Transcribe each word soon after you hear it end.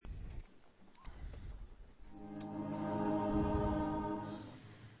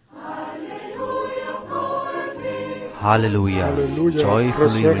Hallelujah. Hallelujah.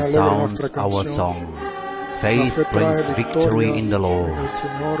 Joyfully Recién alegre resounds nuestra our canción. song. La Faith fe brings trae victory in the en Lord. el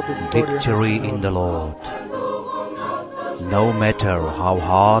Señor, victoria en el Victory Señor. in the Lord. No matter how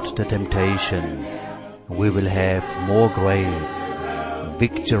hard the temptation, we will have more grace.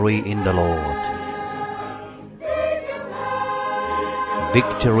 Victory in the Lord.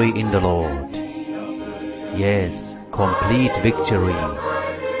 Victory in the Lord. Yes, complete victory.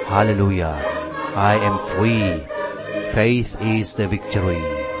 Hallelujah. I am free. Faith is the victory.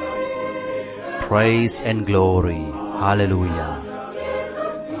 Praise and glory. Hallelujah.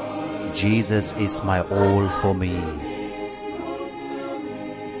 Jesus is my all for me.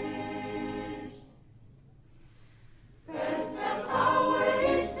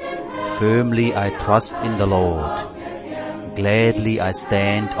 Firmly I trust in the Lord. Gladly I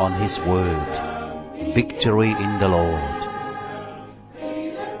stand on His word. Victory in the Lord.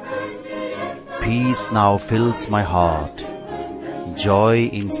 Peace now fills my heart. Joy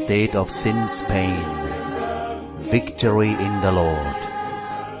instead of sin's pain. Victory in the Lord.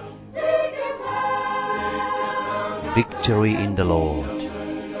 Victory in the Lord.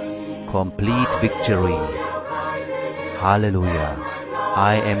 Complete victory. Hallelujah.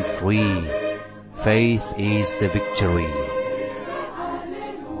 I am free. Faith is the victory.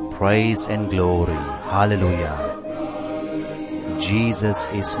 Praise and glory. Hallelujah. Jesus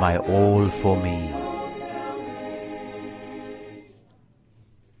is my all for me.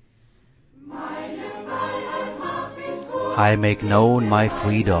 I make known my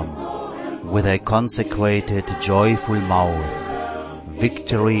freedom with a consecrated, joyful mouth.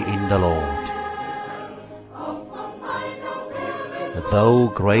 Victory in the Lord. Though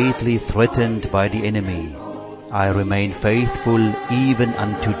greatly threatened by the enemy, I remain faithful even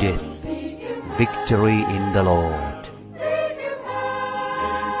unto death. Victory in the Lord.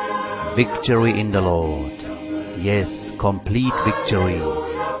 Victory in the Lord. Yes, complete victory.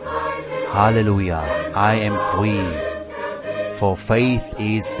 Hallelujah. I am free, for faith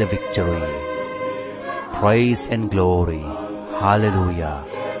is the victory. Praise and glory. Hallelujah.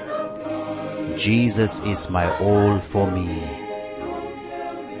 Jesus is my all for me.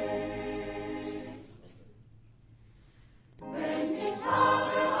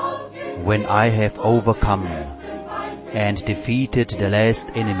 When I have overcome and defeated the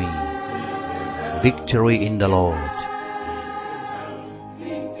last enemy, victory in the Lord.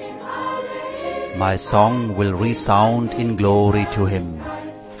 My song will resound in glory to Him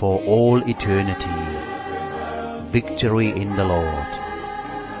for all eternity. Victory in the Lord.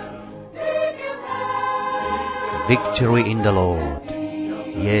 Victory in the Lord.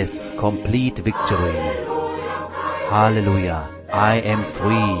 Yes, complete victory. Hallelujah. I am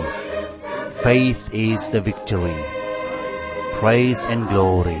free. Faith is the victory. Praise and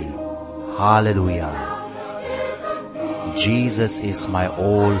glory. Hallelujah. Jesus is my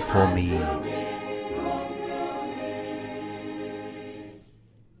all for me.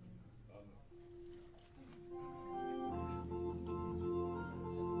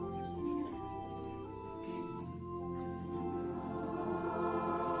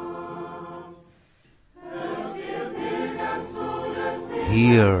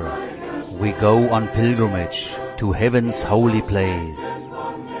 Here we go on pilgrimage to heaven's holy place.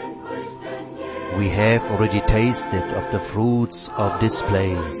 We have already tasted of the fruits of this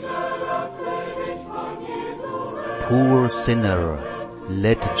place. Poor sinner,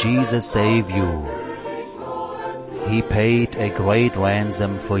 let Jesus save you. He paid a great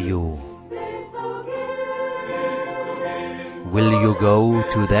ransom for you. Will you go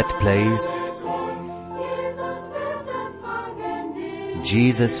to that place?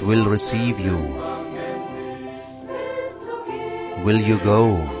 Jesus will receive you. Will you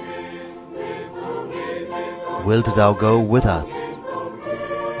go? Wilt thou go with us?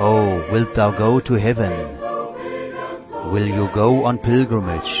 Oh, wilt thou go to heaven? Will you go on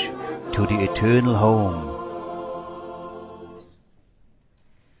pilgrimage to the eternal home?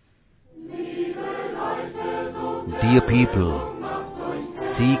 Dear people,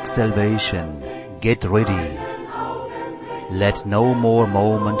 seek salvation, get ready. Let no more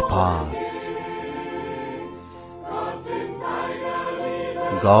moment pass.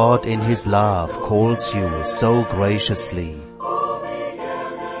 God in His love calls you so graciously.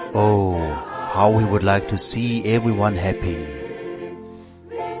 Oh, how He would like to see everyone happy.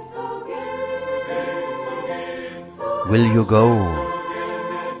 Will you go?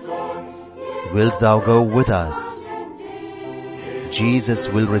 Wilt thou go with us? Jesus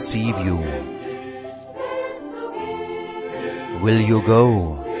will receive you. Will you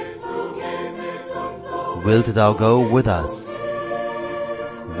go? Wilt thou go with us?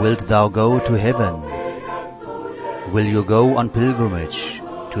 Wilt thou go to heaven? Will you go on pilgrimage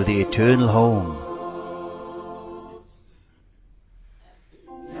to the eternal home?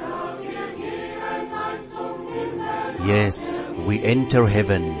 Yes, we enter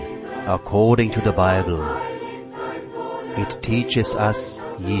heaven according to the Bible. It teaches us,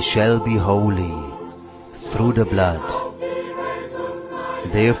 ye shall be holy through the blood.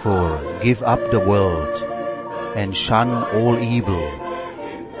 Therefore, give up the world and shun all evil,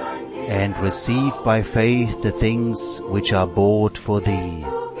 and receive by faith the things which are bought for thee.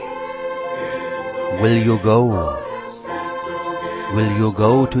 Will you go? Will you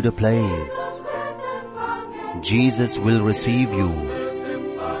go to the place? Jesus will receive you.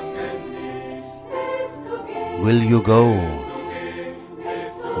 Will you go?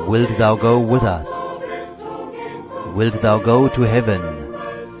 Wilt thou go with us? Wilt thou go to heaven?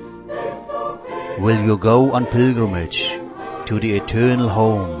 Will you go on pilgrimage to the eternal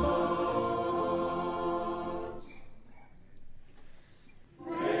home?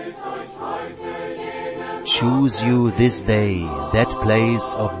 Choose you this day that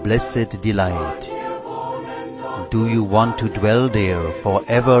place of blessed delight. Do you want to dwell there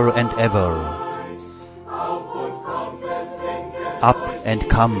forever and ever? Up and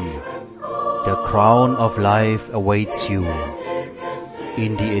come, the crown of life awaits you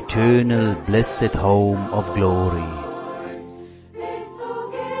in the eternal blessed home of glory.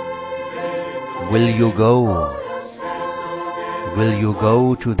 Will you go? Will you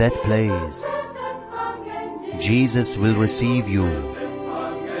go to that place? Jesus will receive you.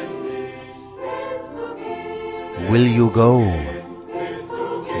 Will you go?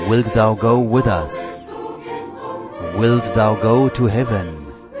 Wilt thou go with us? Wilt thou go to heaven?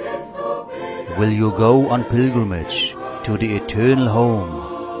 Will you go on pilgrimage to the eternal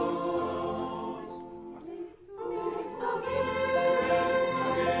home?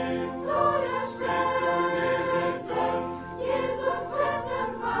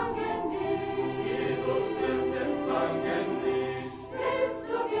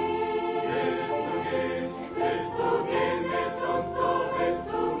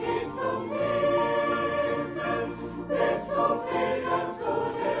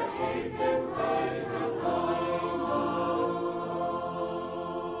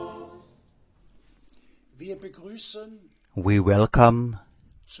 We welcome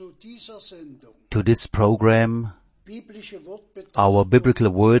to this program our biblical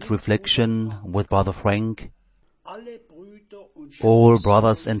word reflection with Brother Frank. All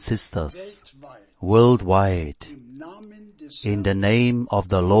brothers and sisters worldwide, in the name of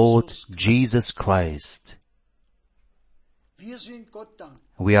the Lord Jesus Christ.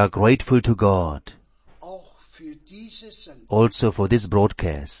 We are grateful to God also for this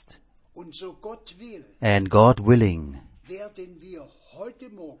broadcast. And God willing,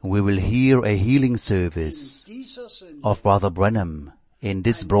 we will hear a healing service of Brother Branham in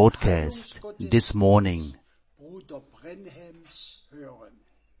this broadcast this morning.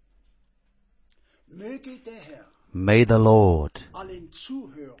 May the Lord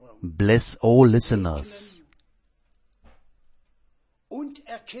bless all listeners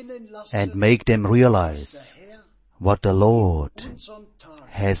and make them realize what the Lord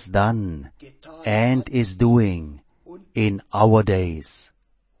has done and is doing in our days.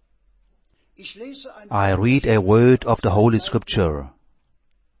 I read a word of the Holy Scripture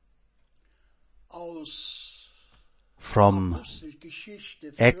from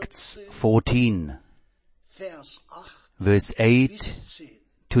Acts 14, verse 8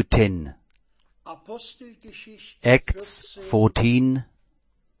 to 10. Acts 14,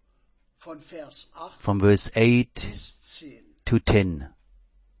 from verse 8 to 10.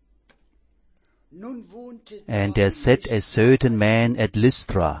 And there sat a certain man at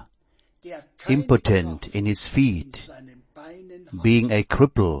Lystra, impotent in his feet, being a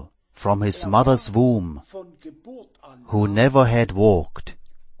cripple from his mother's womb, who never had walked.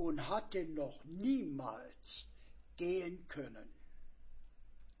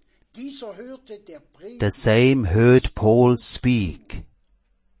 The same heard Paul speak,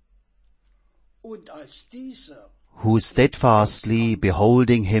 who steadfastly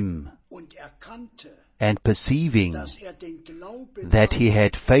beholding him, and perceiving that he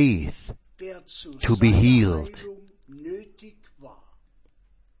had faith to be healed,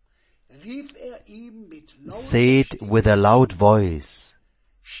 said with a loud voice,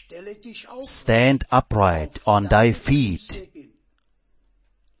 Stand upright on thy feet.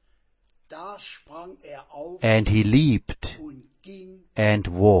 And he leaped and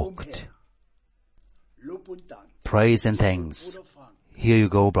walked. Praise and thanks. Here you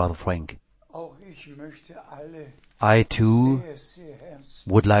go, Brother Frank. I too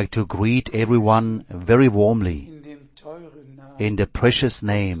would like to greet everyone very warmly in the precious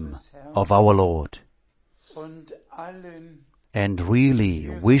name of our Lord, and really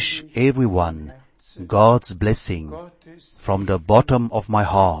wish everyone God's blessing from the bottom of my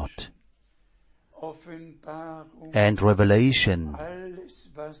heart, and revelation,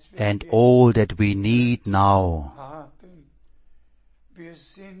 and all that we need now.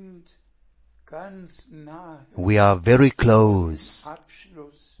 We are very close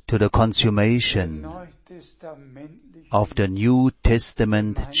to the consummation of the New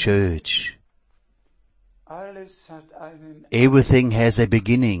Testament church. Everything has a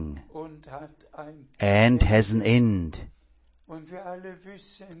beginning and has an end.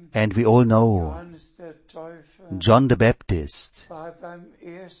 And we all know John the Baptist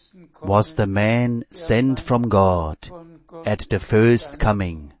was the man sent from God at the first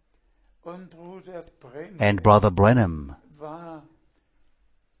coming. And Brother Branham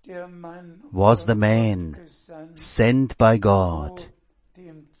was the man sent by God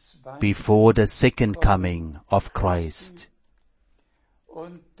before the second coming of Christ.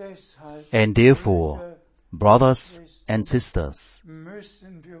 And therefore, brothers and sisters,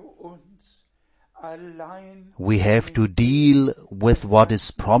 we have to deal with what is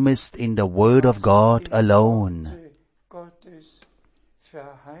promised in the Word of God alone.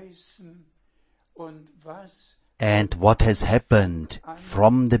 And what has happened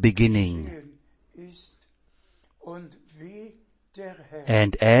from the beginning.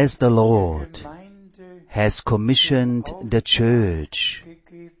 And as the Lord has commissioned the church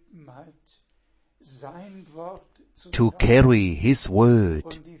to carry His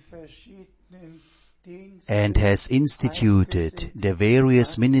word and has instituted the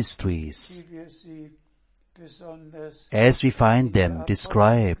various ministries as we find them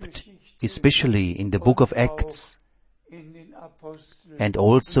described, especially in the book of Acts and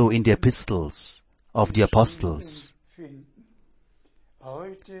also in the epistles of the apostles.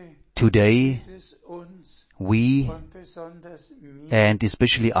 Today, we, and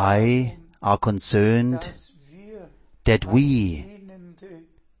especially I, are concerned that we,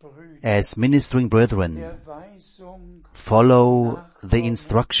 as ministering brethren, follow the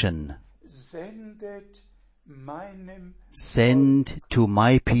instruction, send to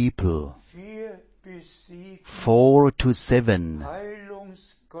my people 4 to 7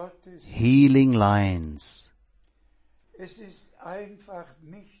 healing lines.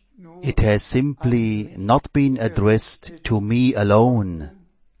 It has simply not been addressed to me alone,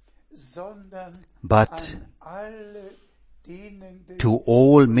 but to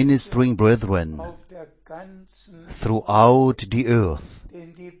all ministering brethren throughout the earth.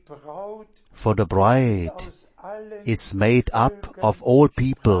 For the bride is made up of all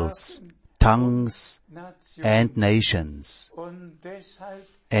peoples, tongues, and nations.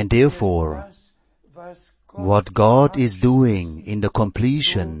 And therefore, what God is doing in the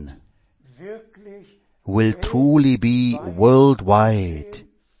completion will truly be worldwide,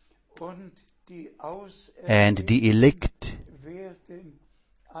 and the elect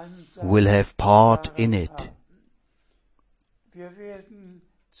will have part in it.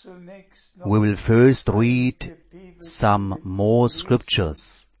 We will first read some more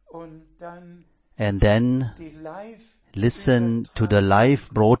scriptures, and then listen to the live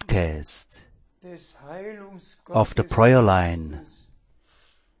broadcast of the prayer line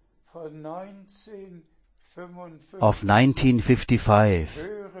of 1955.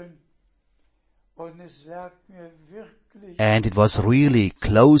 And it was really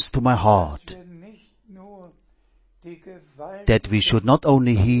close to my heart that we should not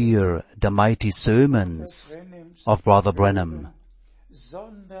only hear the mighty sermons of Brother Branham,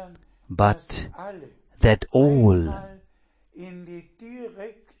 but that all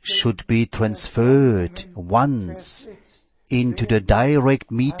should be transferred once into the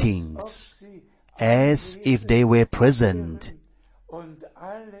direct meetings as if they were present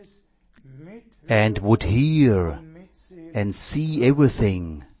and would hear and see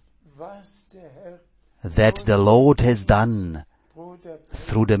everything that the Lord has done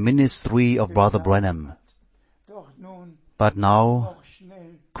through the ministry of Brother Branham. But now,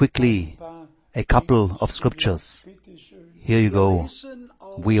 quickly, a couple of scriptures. Here you go.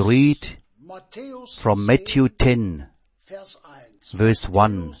 We read from Matthew 10, verse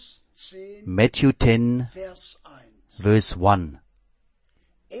 1. Matthew 10, verse 1.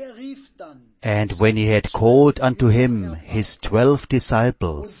 And when he had called unto him his 12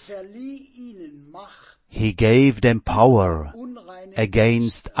 disciples, he gave them power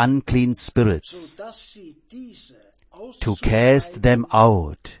against unclean spirits, to cast them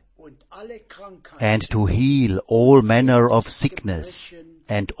out, and to heal all manner of sickness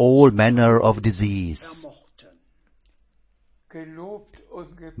and all manner of disease.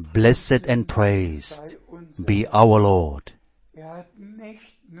 Blessed and praised be our Lord.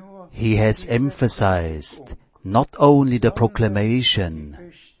 He has emphasized not only the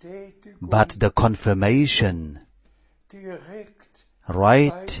proclamation, but the confirmation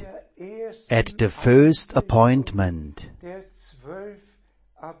right at the first appointment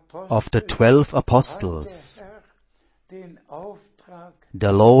of the 12 apostles.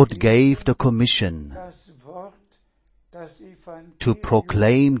 The Lord gave the commission to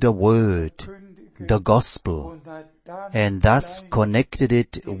proclaim the word, the gospel, and thus connected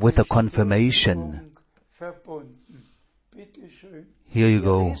it with a confirmation. Here you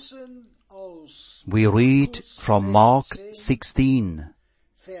go. We read from Mark 16,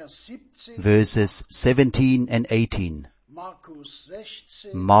 verses 17 and 18.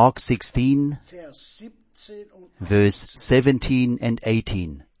 Mark 16, verse 17 and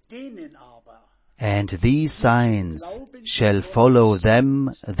 18. And these signs shall follow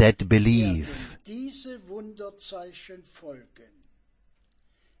them that believe.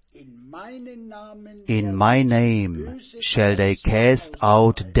 In my name shall they cast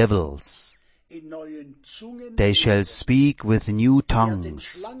out devils. They shall speak with new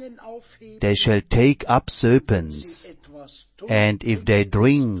tongues. They shall take up serpents. And if they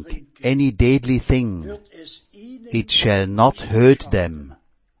drink any deadly thing, it shall not hurt them.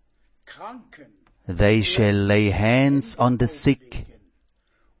 They shall lay hands on the sick,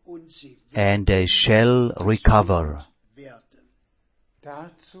 and they shall recover.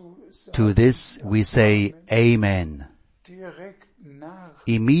 To this we say Amen.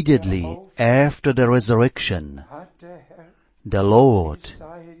 Immediately after the resurrection, the Lord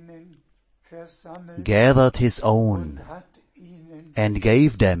gathered His own and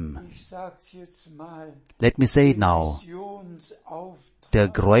gave them, let me say it now, the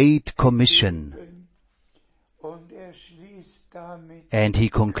Great Commission. And He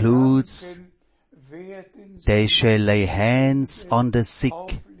concludes, they shall lay hands on the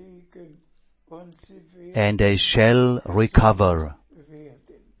sick, and they shall recover.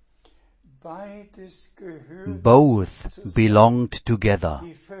 Both belonged together.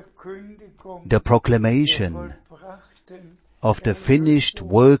 The proclamation of the finished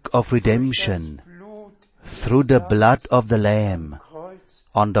work of redemption through the blood of the Lamb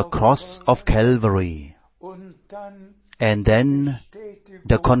on the cross of Calvary, and then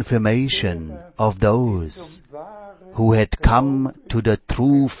the confirmation of those who had come to the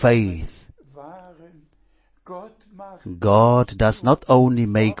true faith. God does not only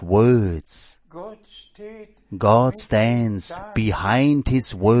make words, God stands behind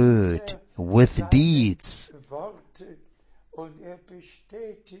His word with deeds,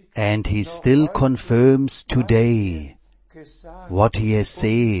 and He still confirms today what He has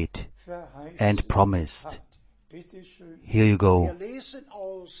said and promised. Here you go.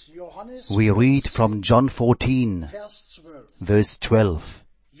 We read from John 14, verse 12.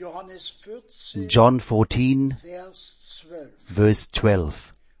 John 14, verse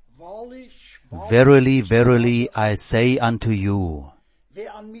 12. Verily, verily, I say unto you,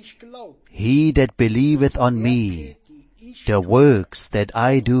 he that believeth on me, the works that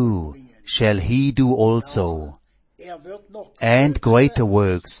I do, shall he do also, and greater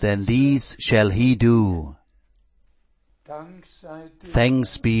works than these shall he do.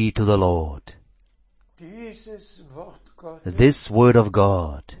 Thanks be to the Lord. This word of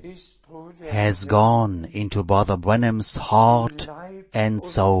God has gone into Brother Branham's heart and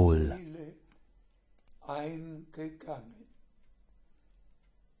soul.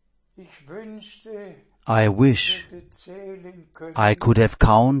 I wish I could have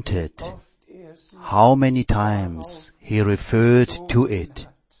counted how many times he referred to it.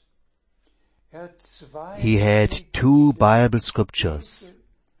 He had 2 Bible scriptures.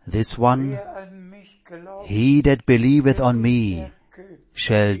 This one, he that believeth on me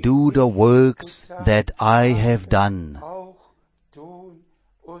shall do the works that I have done,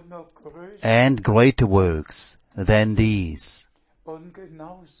 and greater works than these.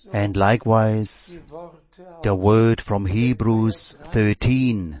 And likewise, the word from Hebrews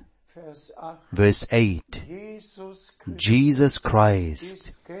 13, verse 8, Jesus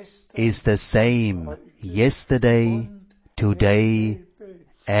Christ is the same yesterday, today,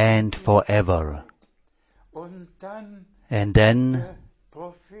 and forever. And then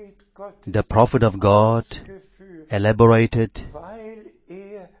the prophet of God elaborated,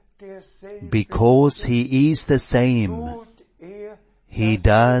 because he is the same, he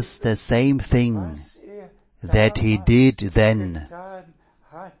does the same thing that he did then.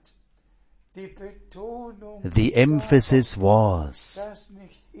 The emphasis was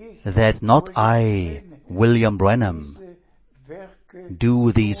that not I, William Branham,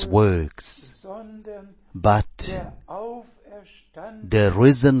 do these works, but the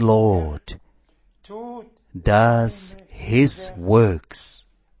risen Lord does His works.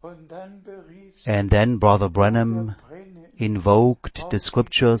 And then Brother Branham invoked the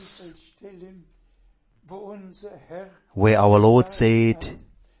scriptures where our Lord said,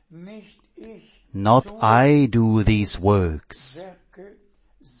 "Not I do these works,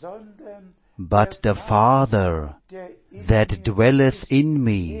 but the Father that dwelleth in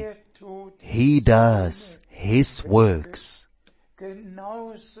me, He does His works."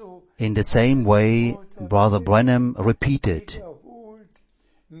 In the same way, Brother Branham repeated,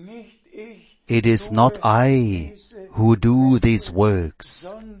 "It is not I who do these works,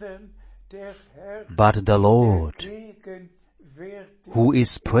 but the Lord, who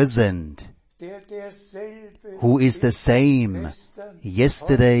is present, who is the same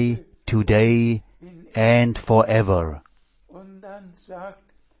yesterday, today, and forever."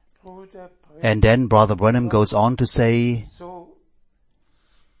 And then Brother Branham goes on to say,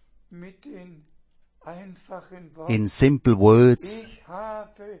 in simple words,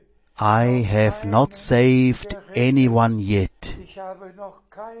 "I have not saved anyone yet.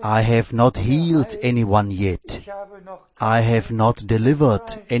 I have not healed anyone yet. I have not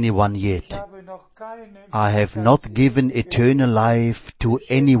delivered anyone yet. I have not given eternal life to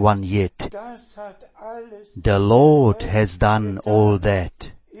anyone yet. The Lord has done all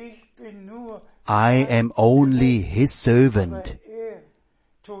that. I am only His servant,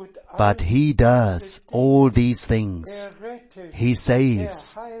 but He does all these things. He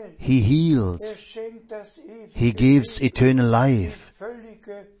saves, He heals, He gives eternal life,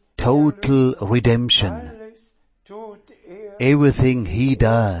 total redemption. Everything He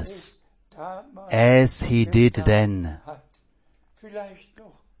does as He did then."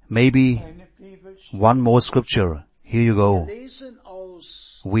 Maybe one more scripture. Here you go.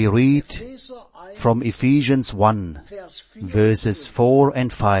 We read from Ephesians 1, verses 4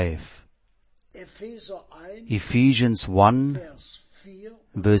 and 5. Ephesians 1,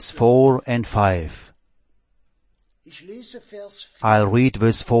 verse 4 and 5. I'll read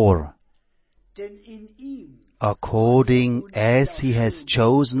verse 4. "According as He has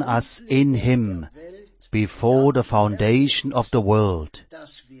chosen us in Him before the foundation of the world,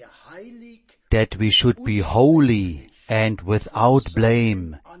 that we should be holy and without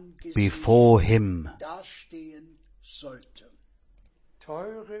blame before Him."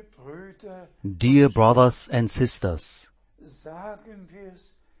 Dear brothers and sisters,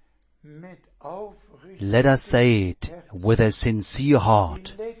 let us say it with a sincere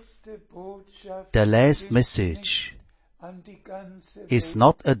heart. The last message is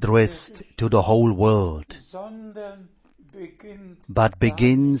not addressed to the whole world, but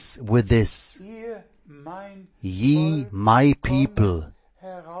begins with this: "Ye my people,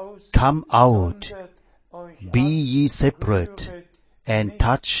 come out, be ye separate, and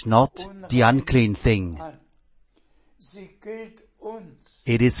touch not the unclean thing."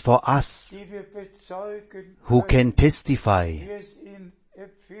 It is for us who can testify,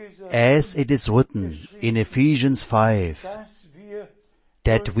 as it is written in Ephesians 5,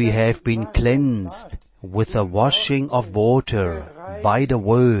 that we have been cleansed with the washing of water by the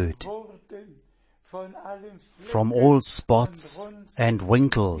Word, from all spots and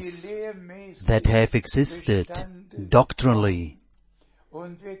wrinkles that have existed doctrinally.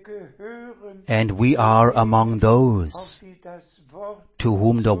 And we are among those to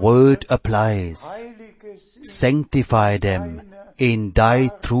whom the Word applies. Sanctify them in Thy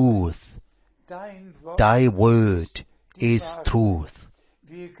truth. Thy Word is truth.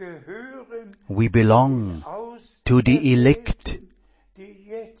 We belong to the elect,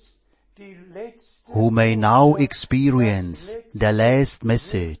 who may now experience the last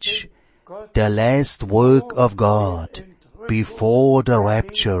message, the last work of God before the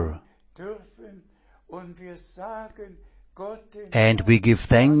rapture. And we give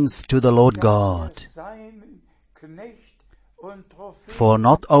thanks to the Lord God for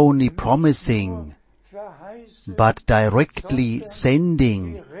not only promising, but directly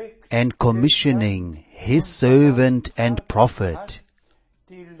sending and commissioning His servant and prophet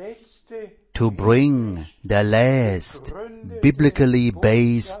to bring the last biblically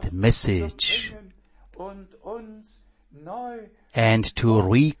based message and to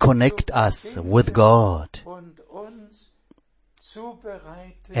reconnect us with God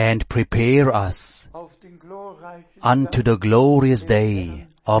and prepare us unto the glorious day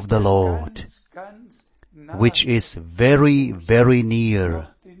of the Lord, which is very, very near.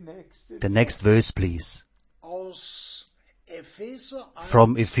 The next verse, please.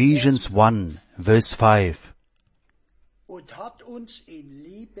 From Ephesians 1, verse 5.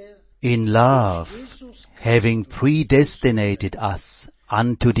 in love, having predestinated us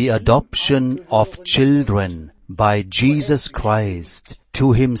unto the adoption of children by Jesus Christ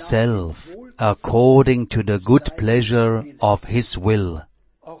to himself, according to the good pleasure of his will.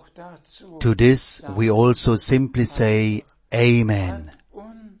 To this we also simply say, Amen.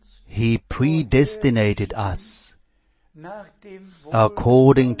 He predestinated us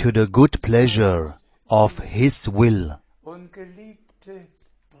according to the good pleasure of his will.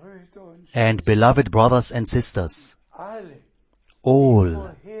 And beloved brothers and sisters,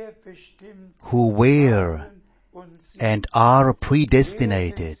 all who were and are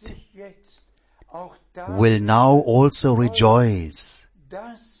predestinated will now also rejoice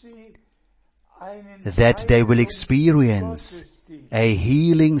that they will experience a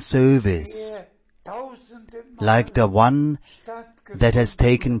healing service like the one that has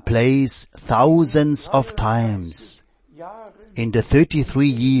taken place thousands of times in the 33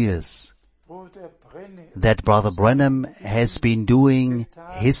 years that Brother Branham has been doing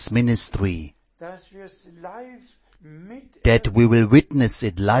his ministry, that we will witness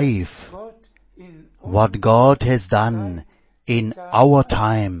it live, what God has done in our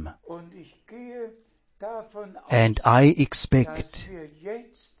time. And I expect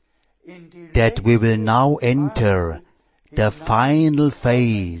that we will now enter the final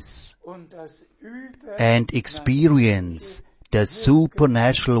phase and experience the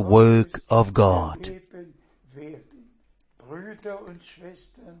supernatural work of God.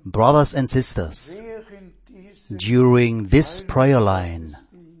 Brothers and sisters, during this prayer line,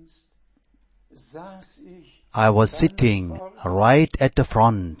 I was sitting right at the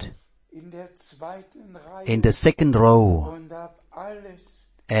front, in the second row,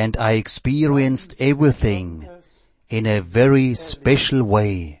 and I experienced everything in a very special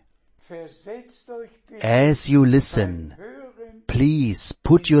way. As you listen, please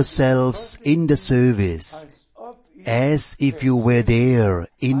put yourselves in the service as if you were there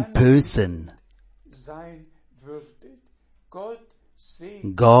in person.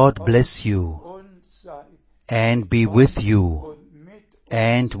 God bless you and be with you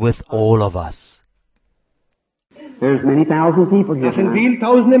and with all of us. There's many thousand people here Das sind tonight. viele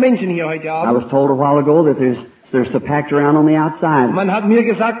tausende Menschen hier heute I Abend. was told a while ago that there's so packed around on the outside, Man hat mir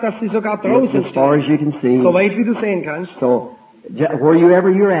gesagt, dass sie sogar draußen as far as stehen. you can see. So weit wie du sehen kannst. So, wherever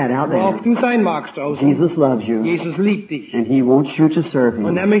you're at out Wo auch there, du sein magst draußen. Jesus loves you, Jesus liebt dich. and He wants you to serve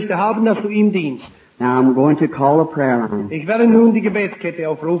Und Him. möchte haben, dass du ihm dienst. Now I'm going to call a prayer line. Ich werde nun die Gebetskette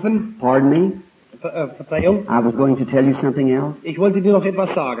aufrufen. Pardon me, Verzeihung. I was going to tell you something else. Ich wollte dir noch etwas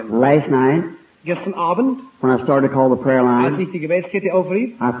sagen. Last night, Gestern Abend, when I started to call the prayer als line, ich die Gebetskette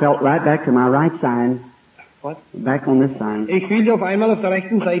aufrief, I felt right back to my right side, What? back on this side, ich fühlte auf einmal auf der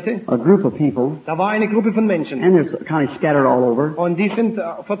rechten Seite, a group of people, da war eine Gruppe von Menschen. and they're kind of scattered all over, Und die sind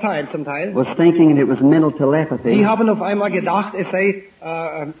verteilt zum Teil. was thinking it was mental telepathy. Die haben auf einmal gedacht, es sei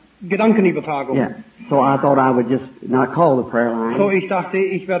Gedankenübertragung. Yeah. So I thought I would just not call the prayer So line. ich dachte,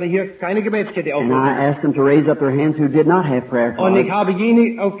 ich werde hier keine Gebetskette And I aufrufen. asked them to raise up their hands who did not have prayer Und ich cards. habe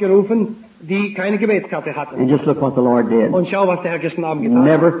jene aufgerufen, die keine Gebetskarte hatten. And just look what the Lord did. Und schau, was der Herr gestern Abend getan hat.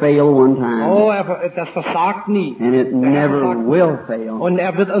 Never fail one time. Oh, das versagt nie. And it Der Herr never versagt nie. will fail. Und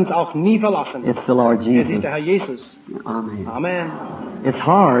er wird uns auch nie verlassen. It's the Lord Es Jesus. ist der Herr Jesus. Amen. Amen. It's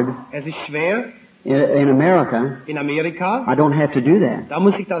hard. Es ist schwer In America, in Amerika. I don't have to do that. Da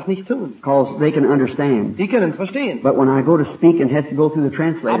muss ich das nicht tun. Because they can understand. Die können es verstehen. But when I go to speak and has to go through the Aber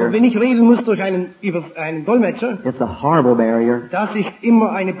translator, wenn ich reden muss durch einen Dolmetscher, it's a horrible barrier. das ist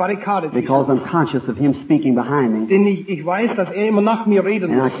immer eine Barrikade. Because I'm conscious of Him speaking behind me. Denn ich weiß, dass er immer nach mir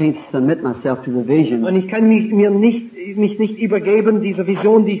reden And muss. I can't submit myself to the vision Und ich kann mich nicht übergeben dieser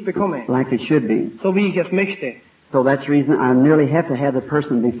Vision, die ich bekomme, like it should be. so wie ich es möchte. So that's the reason I nearly have to have the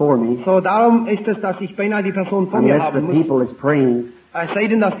person before me, So darum ist es, dass ich beinahe die Person vor mir unless haben the muss. people is praying Es sei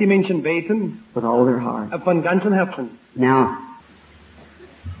denn, dass die Menschen beten with all their heart. von ganzem Herzen. Now,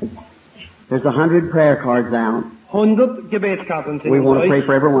 there's 100 prayer cards out. 100 Gebetskarten sind We want to pray euch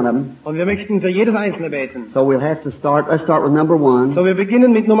for every one of them. und wir möchten für jedes einzelne beten. So we'll have to start. Let's start with number 1. So wir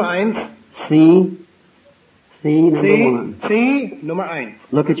beginnen mit Nummer 1. C, number 1. C, Nummer 1.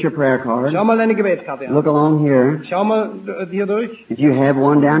 Look at your prayer card. Schau mal deine Gebetskarte an. Look along here. Schau mal hier durch. If you have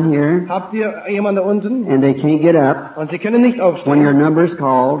one down here Habt ihr jemanden da unten and they can't get up, und sie können nicht when your aufstehen? number is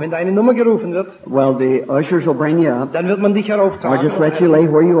called, Wenn deine Nummer gerufen wird, well, the ushers will bring you up, dann wird man dich or herauftragen. just let you lay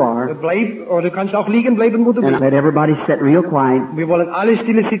where you are, Bleib, oder du kannst auch liegen bleiben, wo du and bist. let everybody sit real quiet. Wir wollen alle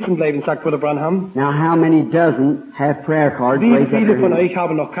stille sitzen bleiben, sagt Bruder Branham. Now, how many doesn't have prayer cards? Wie Raise up viele your von hand. euch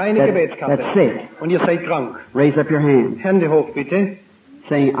haben noch keine That's Gebetskarte? sick. Und ihr seid krank. Raise up your hand. Hände hoch, bitte.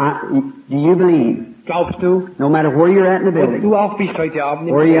 Saying, do you believe Glaubst du, No matter where you're at in the wo building, du auch bist heute Abend,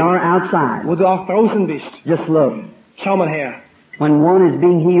 im where you Gebet, are outside, wo du auch draußen bist, just look. schau mal her. When one is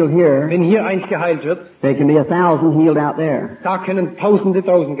being healed here, Wenn hier eins geheilt wird, there can be 1,000 healed out there. da können Tausende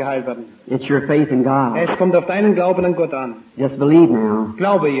draußen geheilt werden. It's your faith in God. Es kommt auf deinen Glauben an Gott an. Just believe now.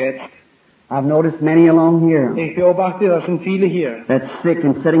 Glaube jetzt. I've noticed many along here Ich beobachte, da sind viele hier. that's sick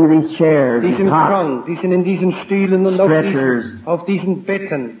and sitting in these chairs Die and sind cots. krank, die sind in diesen Stühlen und Stretchers. auf diesen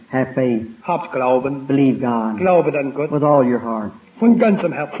Betten. Have faith. Habt Glauben. Believe God Glaube an Gott. with all your heart. Von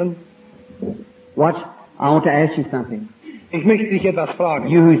ganzem Herzen. Watch. I want to ask you something. Ich möchte dich etwas fragen.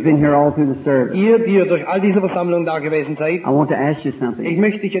 You who's been here all through the service. Ihr, die ihr durch all diese Versammlungen da gewesen seid, I want to ask you ich something.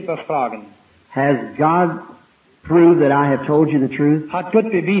 möchte dich etwas fragen. Has God proved that I have told you the truth? Hat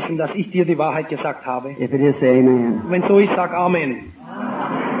Gott bewiesen, dass ich dir die Wahrheit gesagt habe? If it is, say amen. Wenn so ist, sag Amen.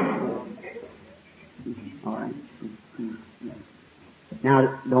 All right.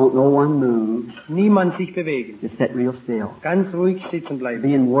 Now, don't no one move. Niemand sich bewegen. Just sit real still. Ganz ruhig sitzen bleiben.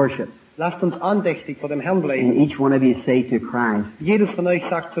 Be in worship. Lasst uns andächtig vor dem Herrn And bleiben. each one of you say to Christ, Jedes von euch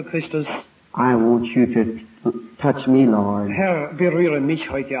sagt zu Christus, I want you to touch me, Lord. Herr, berühre mich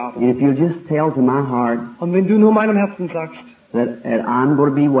heute Abend. And if you'll just tell to my heart Und wenn du nur meinem Herzen sagst, that I'm going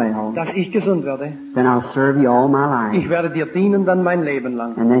to be well, dass ich gesund werde, then I'll serve you all my ich life. werde dir dienen dann mein Leben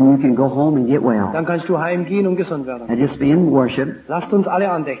lang. And then you can go home and get well. Dann kannst du heimgehen und gesund werden. And just be in worship. Lasst uns alle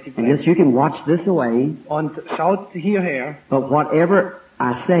andächtig And bleiben. just you can watch this away. Und schaut hierher. But whatever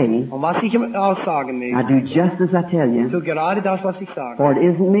I say, Und was ich auch sagen I will, do just as I tell you. so gerade das, was ich sage. For it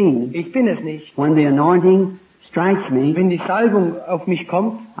isn't me. Ich bin es nicht. When the anointing strikes me, Wenn die Salbung auf mich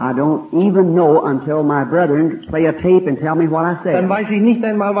kommt, I don't even know until my brethren play a tape and tell me what I dann said. weiß ich nicht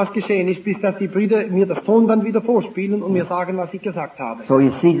einmal, was geschehen ist, bis dass die Brüder mir das Ton dann wieder vorspielen und mir sagen, was ich gesagt habe. So you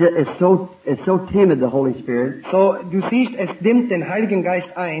see, it's so timid, the Holy Spirit. So, du siehst, es nimmt den Heiligen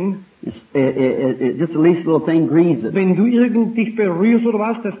Geist ein. Just the least little thing grieves it. Wenn du irgend dich berührst oder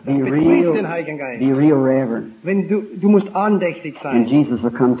was, das Be betrifft den Heiligen Geist. be real reverent, Wenn du musst andächtig and sein. Jesus will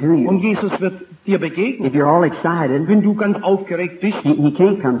come to you. Und Jesus wird dir begegnen. If you're all excited, Wenn du ganz aufgeregt bist, he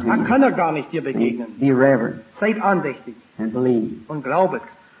can't come to dann you. kann er gar nicht dir begegnen. Be reverent Seid andächtig and believe. und glaubet.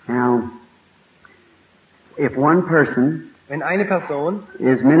 Now, if one person Wenn eine Person,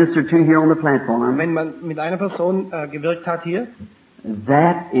 is ministered to here on the platform, wenn man mit einer Person gewirkt hat hier,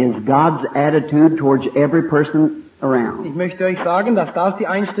 that is God's attitude towards every person around. ich möchte euch sagen, dass das die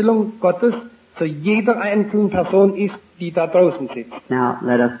Einstellung Gottes zu jeder einzelnen Person ist, die da draußen sitzt. Now,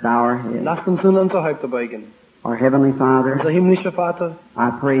 let us bow our heads. Lasst uns nun unser Häupter beugen. Our Heavenly Father, Unser himmlischer Vater,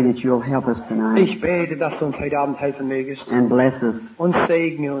 I pray that you'll help us tonight ich bete, dass du uns heute Abend helfen mögest. and bless us Und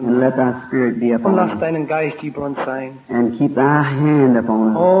segne and uns. let thy Spirit be Und upon lass us deinen Geist über uns sein. and keep thy hand upon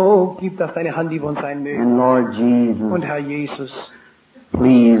us. Oh, gib, dass deine Hand über uns sein möge. And Lord Und Jesus, Herr Jesus,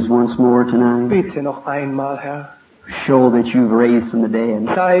 please once more tonight, bitte noch einmal, Herr, show that you've raised from the dead.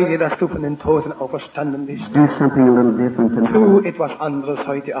 zeige, dass du von den Toten auferstanden bist. Do something a little different Tu tonight etwas anderes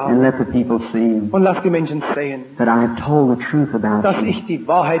heute and Abend. let the people see Und lass die Menschen sehen, that I have told the truth about dass you. ich die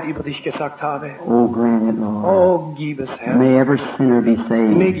Wahrheit über dich gesagt habe. Oh, grant it, Lord. Oh, gib es, Herr. May every sinner be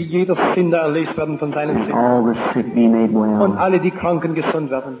saved Möge jeder Sünder erlöst werden von seinen and Sünden. all the sick be made Und well. alle, die Kranken, gesund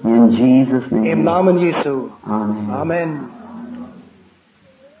werden. In Jesus' Im name, Namen Jesu. amen. Amen.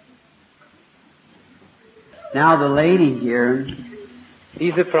 Now the lady here,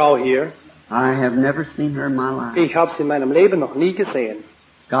 Diese Frau hier, I have never seen her in my life. ich habe sie in meinem Leben noch nie gesehen.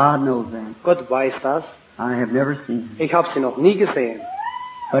 God knows that. Gott weiß das. I have never seen her. Ich habe sie noch nie gesehen.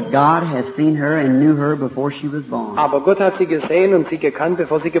 But God has seen her and knew her before she was born. Aber Gott hat sie gesehen und sie gekannt,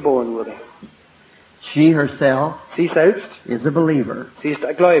 bevor sie geboren wurde. She herself Sie selbst, is a believer. sie ist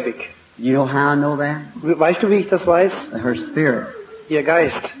gläubig. You know how I know that? Weißt du, wie ich das weiß? Her spirit Ihr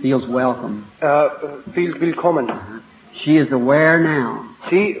Geist feels welcome. fühlt willkommen. She is aware now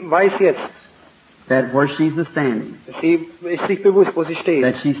Sie weiß jetzt, that where she's standing, sie ist sich bewusst, wo sie steht,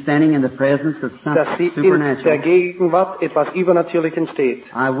 that she's standing in the presence of dass sie something in der supernatural. Gegenwart etwas Übernatürlichen steht.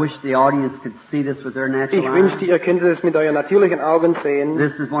 I wish the audience could see this with their natural Ich wünschte, eyes. ihr könntet es mit euren natürlichen Augen sehen.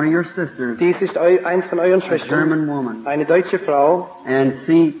 This is one of your sisters, Dies ist eins von euren a Schwestern, German woman. eine deutsche Frau. And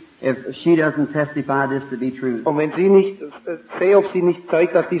see if she doesn't testify this to be true. Und wenn sie nicht, sehe, ob sie nicht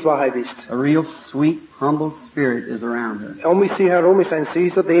zeigt, dass dies Wahrheit ist. A real sweet, humble spirit is around her. Um sie herum ist ein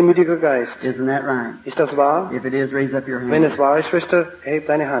süßer, demütiger Geist. Isn't that right? Ist das wahr? If it is, raise up your Wenn hand. es wahr ist, Schwester, heb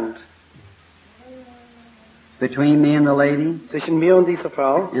deine Hand. Between me and the lady Zwischen mir und dieser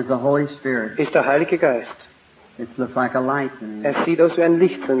Frau is the Holy Spirit. ist der Heilige Geist. It looks like a light to me. Es sieht aus wie ein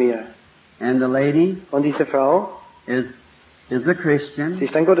Licht zu mir. And the lady Und diese Frau is is a Christian Sie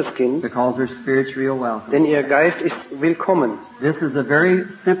ist ein Gotteskind, because her spirit's real welcome. denn ihr Geist ist willkommen. This is a very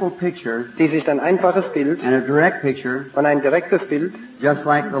simple picture Dies ist ein einfaches Bild and a direct picture, und ein direktes Bild, just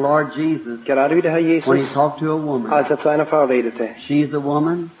like the Lord Jesus gerade wie der Herr Jesus, when he talked to a woman. als zu einer Frau redete. She's a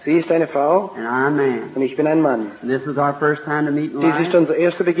woman Sie ist eine Frau and I'm a man. und ich bin ein Mann. And this is our first time to meet in Dies ist life, unsere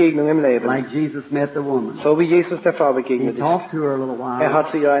erste Begegnung im Leben. like Jesus met the woman. So wie Jesus der Frau He begegnet ist. talked to her a little while Er hat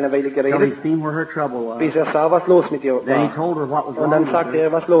zu ihr eine Weile till he geredet, seen where her trouble was. bis er sah, was los mit ihr Then he war. told her what was Und wrong dann with sagte her.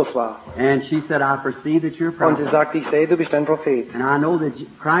 er, was los war. And she said, I perceive that you're a Und sie prophet. sagte, ich sehe, du bist ein Prophet. And I know that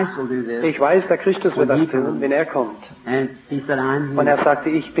Christ will do this. Ich weiß, der Christus wird das tun, wenn er kommt. And he said, I'm Und here. er sagte,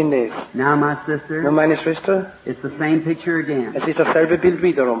 ich bin es. Now, my Nun, sister, meine Schwester, it's the same picture again. es ist dasselbe Bild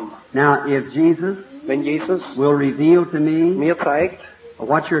wiederum. Now, if Jesus Wenn Jesus will reveal to me mir zeigt,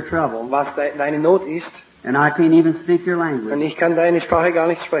 what's your trouble, was deine Not ist, and I can't even speak your und language, ich kann deine Sprache gar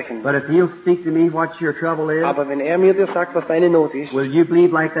nicht sprechen. but if he'll speak to me what your trouble is, Aber wenn er mir dir sagt, was deine Not ist, will you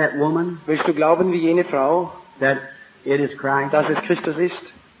believe like that woman willst du glauben wie jene Frau, that it is Christ? dass es Christus ist?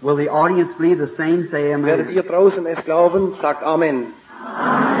 Will the audience believe the same? Say Werdet amen. ihr draußen es glauben? Sagt Amen.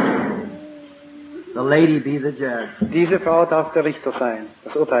 The lady be the judge. Diese Frau darf der Richter sein,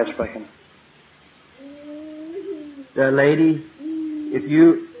 das Urteil sprechen. The lady, if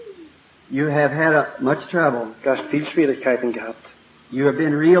you have had much trouble, Du hast viel Schwierigkeiten gehabt. you have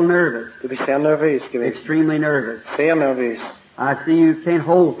been real nervous, Du bist sehr nervös gewesen. extremely nervous. Sehr nervös. I see you can't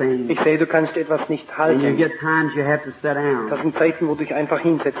hold things, Ich sehe, du kannst etwas nicht and you halten. get times you have to sit down. Das sind Zeiten, wo du dich einfach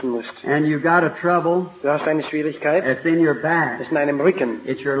hinsetzen musst. And you've got a trouble Du hast eine Schwierigkeit. that's in your Es back. ist in einem Rücken.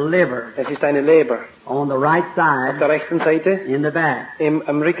 It's your liver Es ist deine Leber. on the right Auf side der rechten Seite in the back,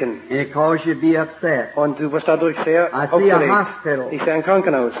 am Rücken. and it causes you to be upset. Und du wirst dadurch sehr I see a aufgeregt. hospital. Ich sehe ein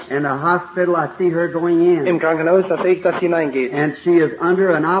Krankenhaus. In the hospital, I see her going Im in, Krankenhaus, da sehe ich, dass sie hineingeht. and she is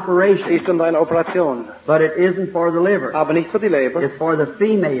under an Sie operation, ist unter einer Operation. but it isn't for the liver. Aber nicht für die Leber. It's for the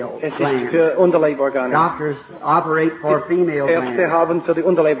female Es ist gland. für Unterleiborgane. Doctors operate for female Ärzte glands. haben für die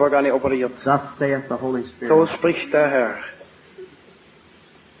Unterleiborgane operiert. Thus saith the Holy So Spirit. spricht der Herr.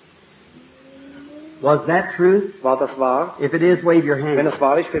 Was that truth? War das wahr? If it is, wave your Wenn hand. es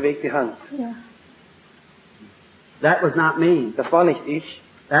wahr ist, bewegt die Hand. That was not me. Das war nicht ich.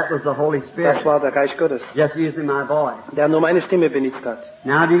 That was the Holy Das Spirit. war der Geist Gottes, Just using my voice. der nur meine Stimme benutzt hat.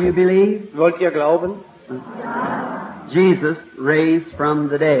 Now do you believe? Wollt ihr glauben? Jesus raised from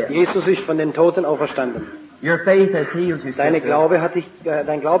the dead. Jesus ist von den Toten auferstanden. Your faith has healed you, Dein sister. Glaube hat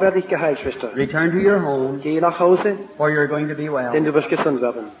dich geheilt, Schwester. Return to your home, Geh nach Hause, or you're going to be well. denn du wirst gesund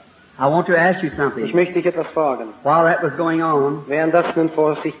werden. I want to ask you Ich something. möchte dich etwas fragen. While that was going on, Während das nun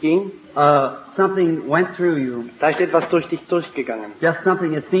vor sich ging, something went through you. da ist etwas durch dich durchgegangen. Just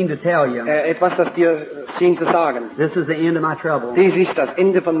something that seemed to tell you, Etwas, das dir schien zu sagen. this is the end of my trouble. Dies ist das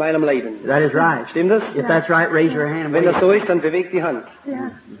Ende von meinem Leben. That is right. Stimmt das? If that's right, raise your hand and Wenn wave. das so ist, dann bewegt die Hand.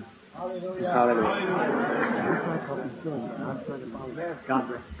 Halleluja. God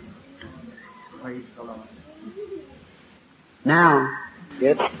bless. Praise the Lord. Now,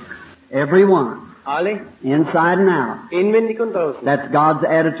 Jetzt, everyone, alle, inside and out, inwendig und draußen. that's God's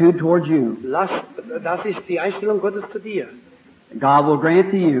attitude towards you. Das ist die Einstellung Gottes zu dir. God will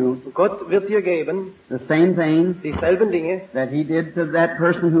grant to you Gott wird dir geben the same thing dieselben Dinge, that He did to that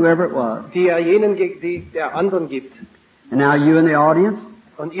person, whoever it was. die er jenen, die der anderen gibt. And now you in the audience,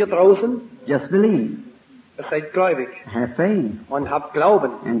 Und ihr draußen, just believe, seid gläubig have faith, und habt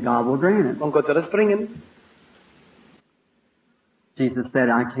Glauben. and God will grant it. Und Gott wird es bringen. Jesus said,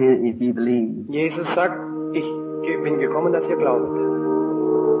 I can't if you believe. Jesus sagt, ich bin gekommen, dass ihr glaubt.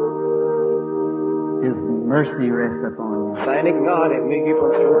 His mercy rest upon you. Seine Gnade möge über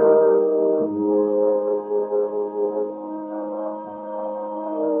uns ruhen.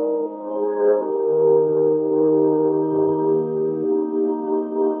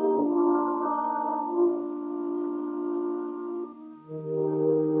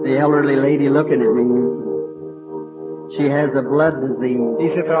 The elderly lady looking at me, she has a blood disease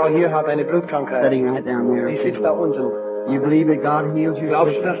Diese Frau hier hat eine Blutkrankheit. sitting right down Die there. sitzt da unten. You believe that God heals you?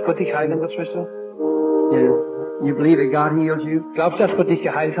 Glaubst du, dass Gott dich heilen wird, Schwester? Yes. You believe that God heals you? Glaubst du, dass Gott dich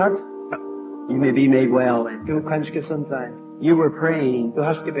geheilt hat? You may be made well. Du kannst gesund sein. You were praying Du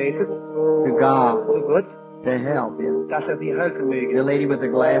hast gebetet to God zu Gott, to help you. dass er dir helfen The möge. lady with the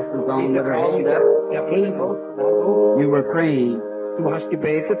glasses on Diese with her Frau hand mit up. der Brille, You were praying, du hast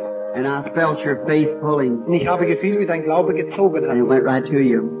gebetet and I felt your faith pulling, und ich habe gefühlt, wie dein Glaube gezogen and it hat. went right to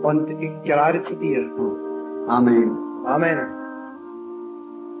you. Und gerade zu dir. Amen. Amen.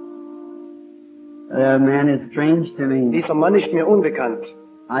 The man is strange to me. Dieser Mann ist mir unbekannt.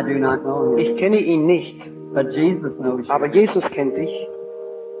 I do not know him. Ich kenne ihn nicht. But Jesus knows you. Aber Jesus kennt dich.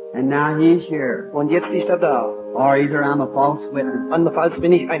 And now he's here. Und jetzt ist er da. or either I'm a false witness Andernfalls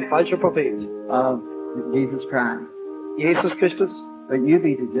bin ich ein falscher Prophet. of Jesus Christ. Jesus Christus, But you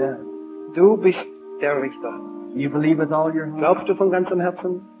be the judge. du bist der Richter. You believe with all your heart. Glaubst du von ganzem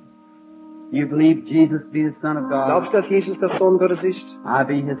Herzen? You believe Jesus be the Son of God. Glaubst du, dass Jesus der Sohn Gottes ist? I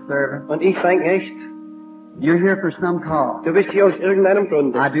be His servant. Und ich sein Knecht? You're here for some cause. Du bist hier aus irgendeinem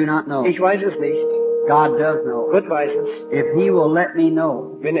Grunde. I do not know. Ich weiß es nicht. God does know. Gott weiß es. If He will let me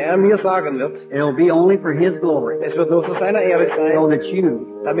know, Wenn er mir sagen wird, it'll be only for His glory, es wird nur zu seiner Ehre so sein, that you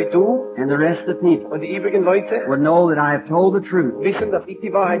damit du and the rest of the people und die übrigen Leute would know that I have told the truth, wissen, dass ich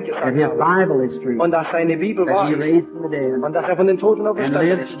die Wahrheit that gesagt His habe. Bible is true, Und dass seine Bibel that wahr He ist. raised from the dead, Und dass er von den Toten and auferstanden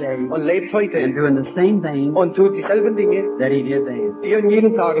lives ist. today, Und lebt heute. and doing the same thing Und tut dieselben Dinge, that He did then. die er in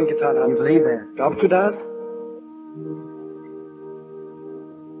jenen Tagen getan You hat. believe that? Glaubst du das?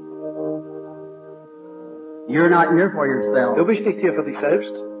 You're not here for yourself. Du bist nicht hier für dich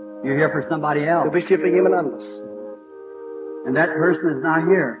selbst. You're here for somebody Du else. bist hier für jemand anderes. And that person is not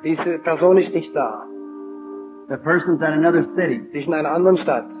here. Diese Person ist nicht da. The person's at another city. Sie ist in einer anderen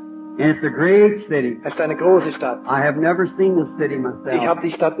Stadt. And it's a great city. Es ist eine große Stadt. I have never seen the city Ich myself. habe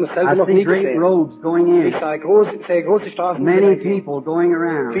die Stadt selber I noch see nie great gesehen. roads going Ich in. sehe große Straßen. Many people going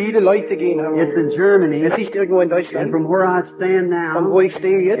around. Viele Leute gehen It's herum. in Germany. Es ist irgendwo in And Deutschland. from where I stand Von now, wo ich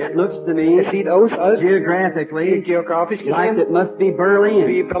stehe it jetzt, looks to me, es sieht aus als geographically, geografisch like gesehen it must be wie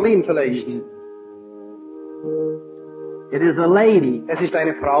Berlin. Berlin vielleicht. It is a lady, Es ist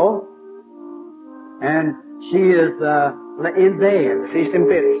eine Frau, and she is in bed. sie ist im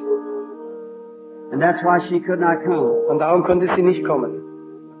Bett. And that's why she could not come. Und darum konnte sie nicht kommen.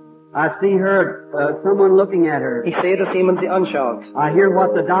 I see her, someone looking at her. Ich sehe, dass jemand sie anschaut. I hear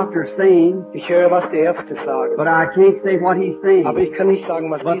what the doctor's saying, Ich höre, was die Ärzte sagen. but I can't say what he's saying. Aber ich kann nicht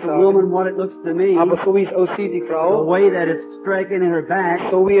sagen, was But sie the sagen. woman, what it looks to me, Aber so wie es aussieht, die the Frau, way that it's striking in her back,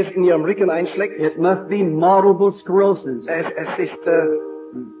 so wie es in ihrem Rücken einschlägt, it must be multiple sclerosis. es ist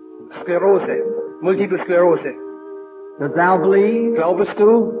Sklerose, Multiple Sklerose. Does thou believe? Glaubst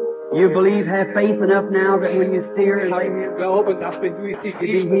du? You believe, have faith enough now that when you see her, Ich habe like, Glauben, dass wenn du dich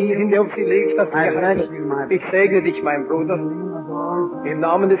Hände auf sie legst, dass sie I geheilt bless wird. you, my Ich segne dich, mein Bruder, im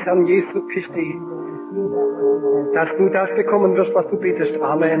Namen des Herrn Jesu Christi, dass du das bekommen wirst, was du bittest.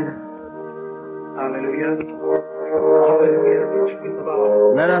 Amen. Halleluja. Halleluja. Das ist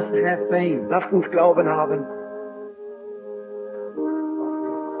wunderbar. let us have faith. Lasst uns Glauben haben.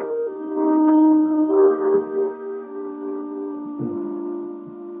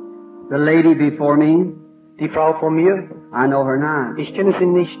 The lady before me, Die Frau von mir, I know her not. ich kenne sie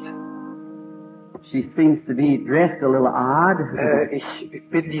nicht. She seems to be dressed a little odd.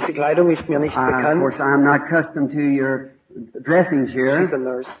 Diese Kleidung ist mir nicht Of bekannt. course, I'm not accustomed to your dressings She's here, a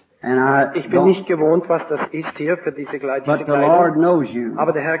nurse. and I Ich bin don't, nicht gewohnt, was das ist hier für diese but diese the Lord Kleidung. knows you,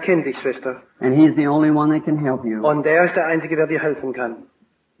 Aber der Herr kennt dich, Schwester. and He's the only one that can help you. Und der ist der Einzige, der dir helfen kann.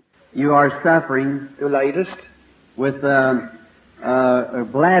 You are suffering Du leidest with a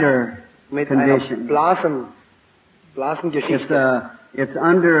bladder mit condition. einer Blasengeschichte. It's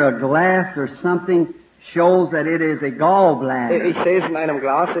under a glass or something shows that it is a gallbladder. Ich sehe es in einem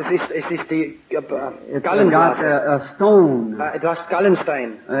Glas. Es ist die It's got Gallenblase. a stone Du hast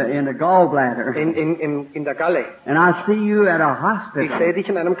Gallenstein in the gallbladder. in der Galle. And I see you at a Ich sehe hospital, dich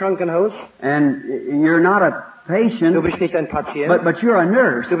in einem Krankenhaus. and you're not a Du patient, bist nicht ein Patient. but you're a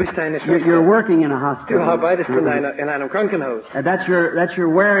nurse. Du bist eine You're Schwester. working in a Du hospital. arbeitest in einem Krankenhaus. And that's your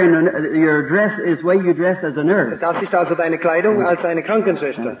wearing your dress is the way you dress as a nurse. Das ist also deine Kleidung als eine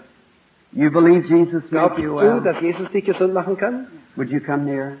Krankenschwester. You believe Jesus make Glaubst you du, well? dass Jesus dich gesund machen kann? Would you come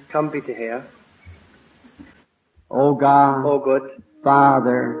near? Komm bitte her. Oh God, Oh Gott,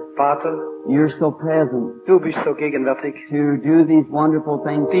 Father, Vater, you're so present du bist so gegenwärtig, to do these wonderful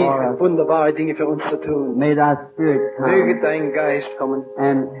things die for us. wunderbare Dinge für uns zu tun. May thy Spirit Möge come dein Geist kommen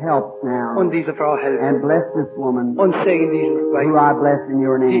and help now, und dieser Frau helfen. and bless this woman Und segne dieses who Weib, I bless in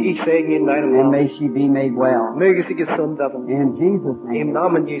your die name, ich segne in deinem and Namen. may she be made well. Möge sie gesund werden. In Jesus' Im name,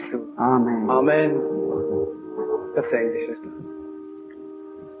 Namen Jesu. Amen. Amen. Das segne dich, Schwester.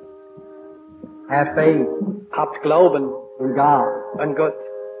 Have faith Habt Glauben in God, an Gott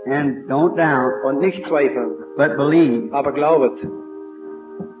and don't doubt, und nicht zweifeln, but believe. aber glaubet.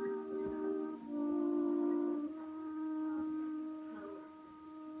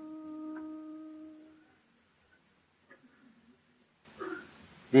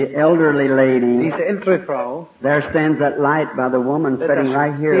 The elderly lady, Diese ältere Frau, there stands that light by the woman sitting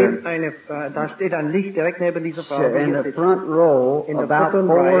right here. Da steht ein Licht direkt neben dieser Frau. die In hier the sitzt. front row, In der about vierten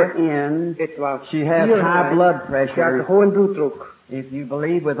 4 Reihe. in, Etwa she has 4 high Reihen. blood Sie hat pressure. hohen Blutdruck. If you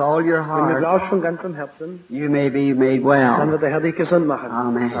believe with all your Wenn du heart, glaubst von ganzem Herzen, you may be made dann well. wird der Herr dich gesund machen.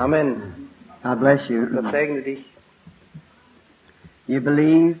 Amen. Amen. God bless you. Gott segne dich. You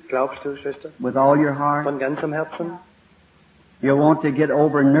believe Glaubst du, Schwester? with all your heart? Von ganzem Herzen? You want to get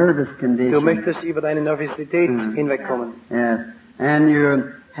over nervous Du conditions. möchtest über deine Nervosität hinwegkommen. Yes. And you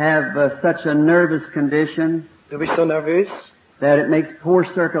have such a nervous condition Du bist so nervös, that it makes poor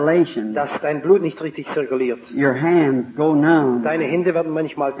circulation. dass dein Blut nicht richtig zirkuliert. Your hands go numb. Deine Hände werden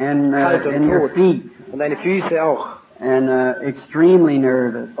manchmal And, kalt und and your tot. feet. Und deine Füße auch. And extremely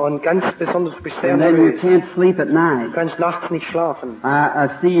nervous. Und ganz besonders bist du sehr And then you nervös. can't sleep at Du night. kannst nachts nicht schlafen. I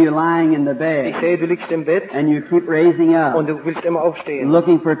see you lying in the Ich bed. sehe, du liegst im Bett And you keep raising up. und du willst immer aufstehen.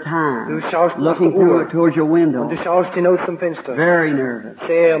 Looking for time. Du schaust nach Looking der Uhr towards your window. und du schaust hinaus zum Fenster. Very nervous.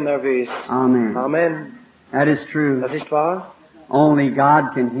 Sehr nervös. Amen. Amen. That is true. Das ist wahr. Only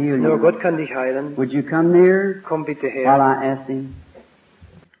God can heal Nur you. Gott kann dich heilen. Would you come near Komm bitte while her. I ask Him?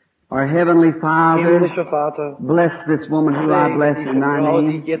 Our Heavenly Father, Himmlischer Vater, bless this woman who I bless segne in diese Thy Frau, die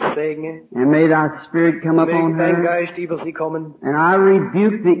name. ich jetzt segne. And may Thy Spirit come upon Möge dein her. Geist über sie kommen. And I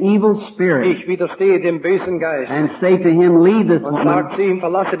rebuke the evil spirit Ich widerstehe dem bösen Geist and say to him, leave this und woman sag zu ihm,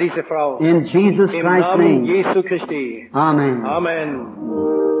 verlasse diese Frau. in Jesus Im Christ's Namen name. Jesu Christi. Amen. Amen.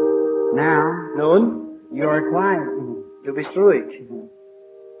 Now, Nun, you are quiet. du bist ruhig.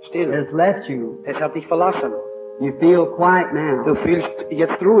 It Still. has left you. Es hat dich verlassen. You feel quiet now. Du fühlst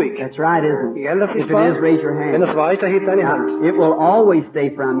jetzt ruhig. That's right, isn't it? Gell, das If ist it wahr? is, raise your Wenn hand. es weiter hebt, deine Hand. It will always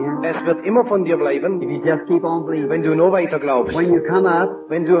stay from you Es wird immer von dir if bleiben, you just keep on believing. wenn du nur weiter glaubst. When you come up,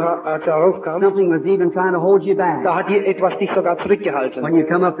 Wenn du heraufkamst, something was even trying to hold you back. da hat dir etwas dich sogar zurückgehalten, When you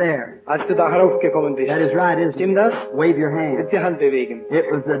come up there, als du da heraufgekommen bist. that is right, isn't it? Stimmt das? Wave your hand. Mit die Hand bewegen. It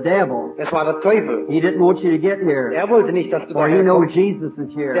was the devil. Es war der Teufel. He didn't want you to get here. Er wollte nicht, dass du da For he knows herkommst. Jesus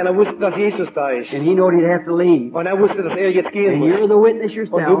is Denn here. er wusste, dass Jesus da ist. And he knew he'd have to leave. Und er wusste, dass er jetzt gehen And muss. you're the witness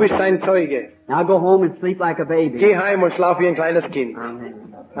Und du yourself. bist sein Zeuge. Now go home and sleep like a baby. Geh heim und schlaf wie ein kleines Kind. Amen.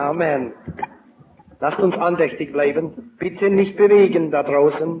 Amen. Lasst uns andächtig bleiben. Bitte nicht bewegen da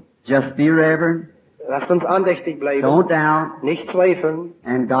draußen. Just be reverent. Lasst uns andächtig bleiben. Don't doubt. Nicht zweifeln.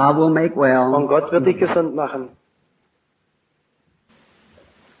 And God will make Und well. Gott wird dich gesund machen.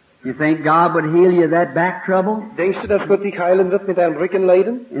 You think God would heal you of that back trouble? Denkst du, dass Gott dich heilen wird mit deinem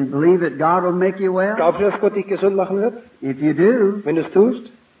Rückenleiden? And believe that God will make you well? Glaubst du, dass Gott dich gesund machen wird? If you do, Wenn du es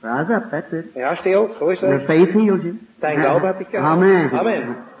tust? rise up. That's it. Ja, steh auf. So ist Your es. faith heals you. Dein Glaube hat dich geheilt. Amen.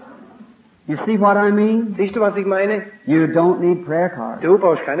 Amen. You see what I mean? Siehst du, was ich meine? You don't need prayer cards. Du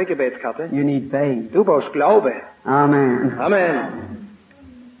brauchst keine Gebetskarte. You need faith. Du brauchst Glaube. Amen. Amen.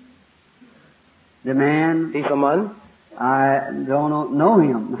 The man, Dieser Mann, I don't know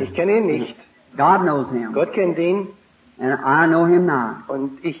him. ich kenne ihn nicht. God knows him. Gott kennt ihn And I know him not.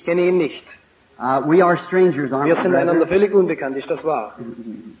 und ich kenne ihn nicht. We are strangers, aren't Wir we, sind einander brethren? völlig unbekannt, ist das wahr?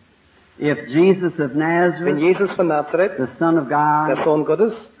 If Jesus of Wenn Nazareth, Jesus von Nazareth, the Son of der God, Sohn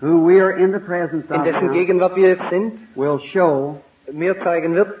Gottes, who we are in the presence in of dessen now, Gegenwart wir jetzt sind, will show mir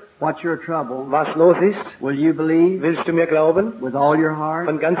zeigen wird, what's your trouble. was los ist, Will you believe willst du mir glauben? with all your heart?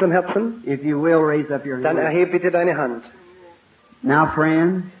 Von ganzem Herzen? If you will, raise up your Dann hand. erheb bitte deine Hand. Now,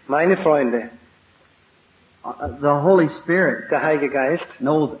 friends, Meine Freunde, the Holy Spirit der Heilige Geist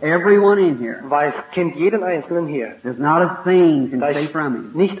knows everyone in here. kennt jeden Einzelnen hier. There's not a thing can Da stay ist from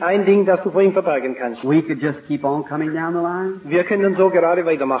him. nicht ein Ding, das du vor ihm verbergen kannst. We could just keep on coming down the line, Wir können so gerade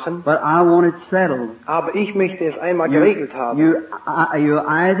weitermachen, but I want it settled. aber ich möchte es einmal geregelt haben. You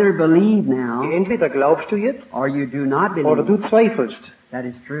either believe now Entweder glaubst du jetzt, or you do not oder believe. du zweifelst. That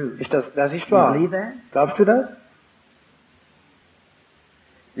is true. Das ist You wahr. believe that? Glaubst du das?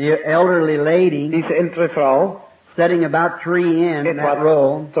 The elderly lady Diese ältere Frau, sitting about 3 in that etwa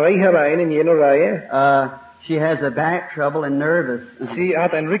row, 3 herein in jener Reihe, she has a back trouble and nervous. sie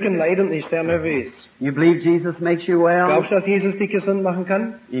hat ein Rückenleiden und ist sehr nervös. You believe Jesus makes you well? Glaubst du, dass Jesus dich gesund machen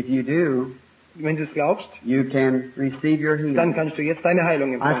kann? If you do, Wenn du es glaubst, you can receive your dann healing. kannst du jetzt deine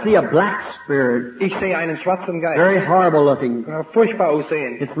Heilung I empfangen. see a black spirit, Ich sehe einen schwarzen Geist, very horrible looking. furchtbar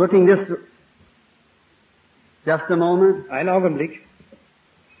aussehen. It's looking this. Just a moment. Einen Augenblick.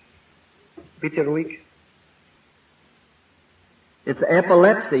 Bitte ruhig. It's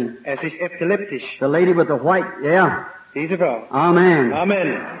epilepsy. Es ist epileptisch. The lady with the white, yeah. Diese Frau. Amen.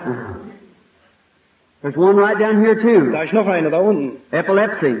 Amen. There's one right down here too. Da ist noch einer da unten.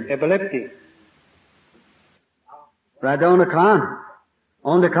 Epilepsy. Epileptie. Right on the cot.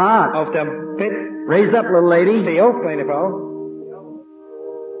 On the cot. Auf dem Bett. Raise up, little lady. Steh auf, meine Frau.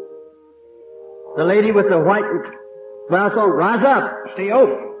 The lady with the white blouse on. Rise up. Steh auf.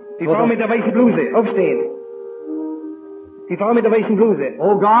 Die Frau mit der weißen Bluse. Aufstehen. Die Frau mit der weißen Bluse.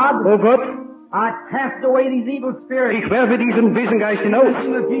 Oh God. Oh Gott, I cast away these evil spirits. ich werfe diesen bösen Geist hinaus.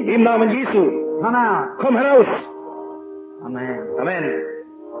 Im Namen Jesu. Come out. Komm heraus. Amen. Amen.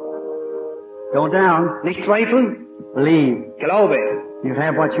 Don't doubt. Nicht zweifeln, Believe. glaube. You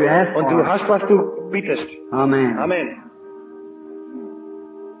have what you asked Und du for. hast, was du bittest. Amen. Amen.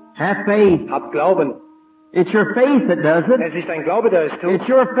 Have faith. Hab Glauben. It's your faith that does it. Es ist ein Glaube, der es tut. It's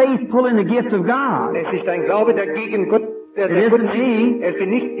your faith pulling the gift of God. Es ist ein Glaube, der gegen Gott, der It Gott isn't me. es ist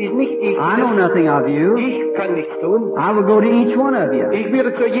nicht ich. I know nothing of you. Ich kann nichts tun. I will go to each one of you. Ich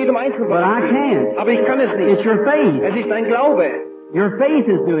würde zu jedem Einzelnen But I gehen. can't. Aber ich kann es It's nicht. your faith. Es ist ein Glaube. Your faith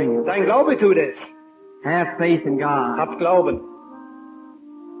is doing it. Dein Glaube tut es. Have faith in God. Hab Glauben.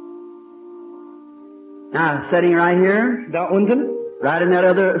 Now, sitting right here, Da unten, right in that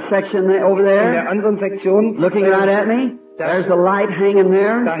other section over in der there, anderen Sektion, looking right at me, there's a light hanging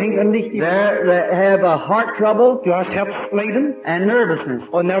there. da hängt ein Licht. There that have a heart trouble Du hast Herzleiden and nervousness.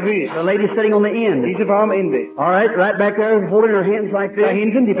 und nervös. The lady sitting on the end. Diese Frau am Ende. All right, right back there, holding her hands like Da this.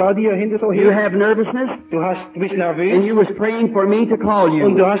 hinten, die Frau, die hier hinten so You hier. have nervousness, Du bist and nervös you was praying for me to call und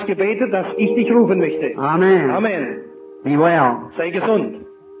you. du hast gebetet, dass ich dich rufen möchte. Amen. Amen. Be well. Sei gesund.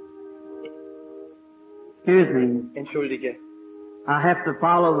 Excuse me. Entschuldige. I have to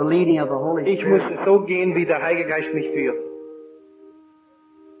follow the leading of the Holy Ich muss Spirit. so gehen, wie der Heilige Geist mich führt.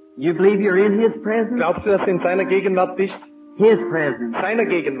 You believe you're in His presence? Glaubst du, dass du in seiner Gegenwart bist? His presence. Seiner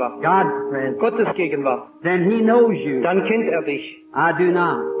Gegenwart. God's presence. Gottes Gegenwart. Then He knows you. Dann kennt er dich. I do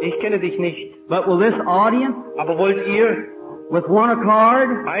not. Ich kenne dich nicht. But will this audience, Aber wollt ihr with one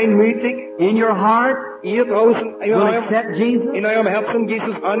accord, einmütig, in your heart, ihr draußen will accept Jesus? in eurem Herzen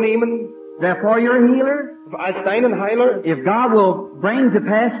Jesus annehmen Therefore you're a healer? als deinen Heiler? If God will bring to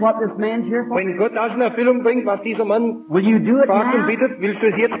pass what this man's here for, Wenn Gott das in Erfüllung bringt, was dieser Mann will you do it fragt und now? bittet, willst du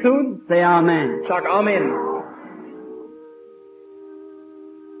es jetzt tun? Say amen. Sag Amen.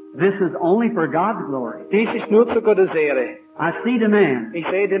 This is only for God's glory. Dies ist nur zu Gottes Ehre. I see the man Ich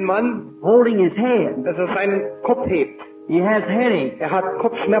sehe den Mann, holding his head. dass er seinen Kopf hebt. He has headache, Er hat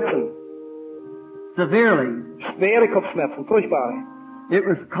Kopfschmerzen. severely. Schwere Kopfschmerzen, furchtbare. It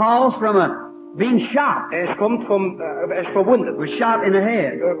was caused from being shot. Er ist verwundet. Was shot in the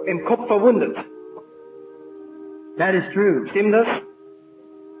head. Im Kopf verwundet. That is true. Stimmt das?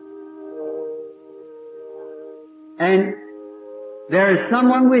 And there is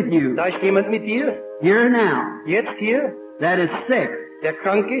someone with you Da ist jemand mit dir, here now jetzt hier, that is sick. der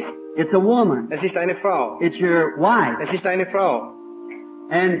krank ist. It's a woman. Es ist eine Frau. It's your wife. Es ist eine Frau.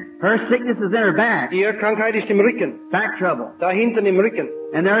 And her sickness is in her back. Ihre Krankheit ist im Rücken. Back trouble. Da hinten im Rücken.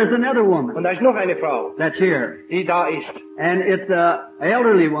 And there is another Und woman da ist noch eine Frau, that's here. die da ist. And it's a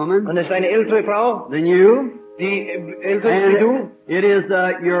elderly woman Und es ist eine ältere Frau, than you. die älter ist wie du. And it is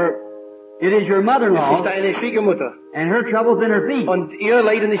your Es ist mother-in-law. deine Schwiegermutter. And her trouble's in her feet. Und ihr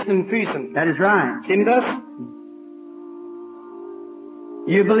Leiden ist in den Füßen. That is right. Stimmt das?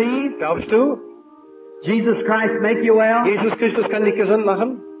 You believe Glaubst du? Jesus Christ make you well? Jesus Christus kann dich gesund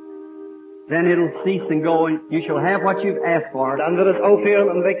machen? Then it'll cease and go, and you shall have what you've asked for. Dann wird es aufhören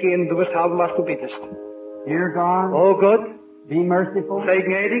und weggehen. Du wirst haben, was du bittest. Dear God, Oh Gott, be merciful sei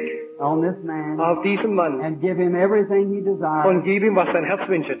gnädig on this man auf diesen Mann and give him everything he desires und gib ihm, was sein Herz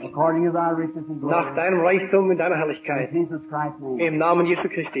wünscht. according to thy riches and glory. Nach deinem Reichtum und deiner In Herrlichkeit. Jesus Christ's name. Im Namen Jesu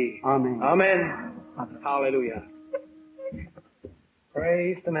Christi. Amen. Amen. Halleluja.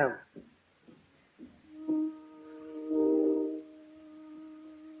 Praise the man.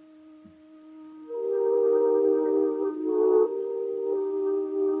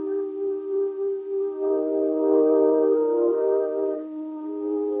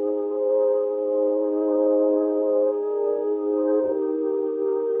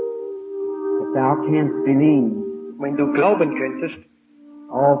 If thou canst believe, Wenn du glauben könntest,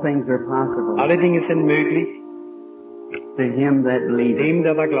 all things are possible alle Dinge sind möglich, to him that believeth. dem,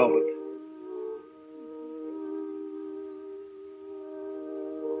 der da glaubt.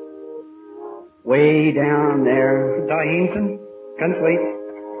 Way down there, Da hinten, ganz weit,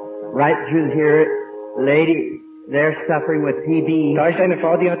 right through here, lady, they're suffering with TB. da ist eine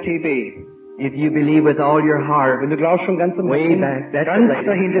Frau, die hat TB. If you believe with all your heart, Wenn du glaubst von ganzem Way Herzen, back, that's ganz the lady.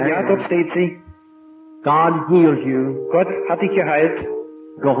 dahinter, ja, dort steht sie. God heals you. Gott hat dich geheilt.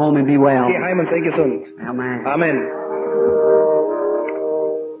 Go home and be well. Geh heim und sei gesund. Amen. Amen.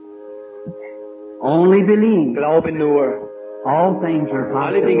 Only believe. Glaube nur. All things are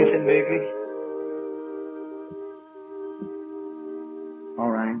Alle Dinge possible. sind möglich. All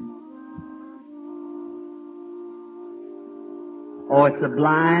right. Oh, it's a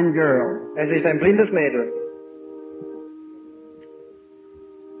blind girl. Es ist ein blindes Mädel.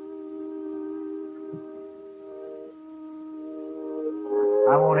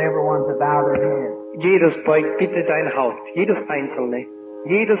 I want everyone to bow their head. Jedes beugt bitte dein Haupt. Jedes Einzelne.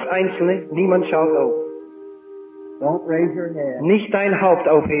 Jedes Einzelne. Niemand schaut auf. Don't raise your head. Nicht dein Haupt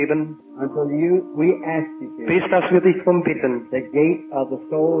aufheben. until we ask you to. bis dass wir dich drum bitten. The gate of the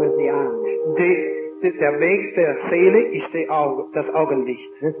soul is the eye. Der Weg der Seele ist das Augenlicht.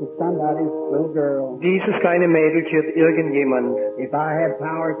 This is somebody's little girl. Dieses kleine Mädel wird irgendjemand. If I had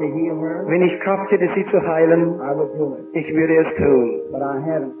power to heal her, Wenn ich Kraft hätte, sie zu heilen, I would do it. ich würde es tun. But I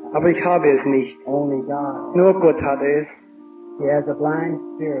haven't. Aber ich habe es nicht. Only God. Nur Gott hat es. She has a blind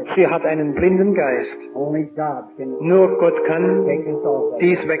spirit. Sie hat einen blinden Geist. Only God can Nur Gott kann take this also.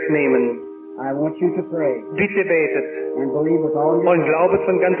 dies wegnehmen. I want you to pray Bitte betet and believe with all your und glaubet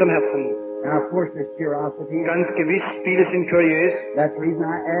von ganzem Herzen. Now, of course, there's curiosity. Ganz gewiss, viele sind kuriös. That's the reason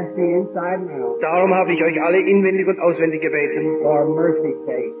I asked you inside and out. Darum habe ich euch alle inwendig und auswendig gebeten. For mercy's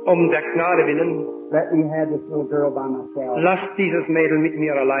sake, Der Gnade willen. let me have this little girl by myself. Lasst dieses Mädel mit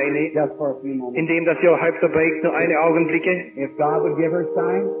mir alleine, Just for a few moments. indem das ihr Häupter brecht, nur eine Augenblicke. If God would give her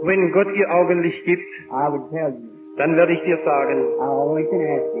sight, Wenn Gott ihr Augenlicht gibt, I would tell you. dann werde ich dir sagen, I only can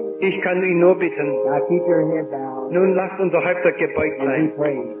ask you. ich kann ihn nur bitten. Now keep your head bowed Nun lasst unser Häupter gebeugt and be sein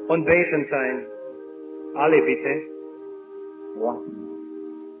praying. und betend sein. Alle bitte. What?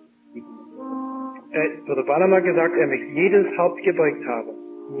 Bruder Branham hat gesagt, er möchte jedes Haupt gebeugt haben.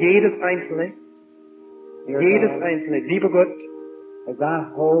 Jedes einzelne. Dear Jedes God, einzelne. Lieber Gott, as I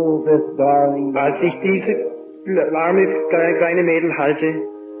hold this darling als ich diese arme kleine Mädel halte,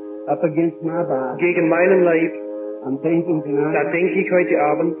 up against my body, gegen meinen Leib, I'm thinking da tonight denke ich heute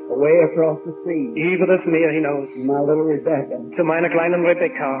Abend away across the sea, über das Meer hinaus my little Rebecca, zu meiner kleinen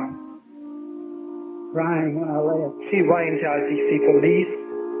Rebecca. crying when I left. Sie weinte, als ich sie verließ.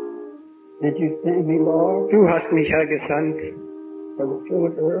 Did you send me, Lord, Du hast mich, Herr, gesandt for the little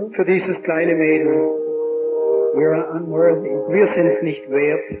girl? für dieses kleine Mädel. We're unworthy. Wir sind es nicht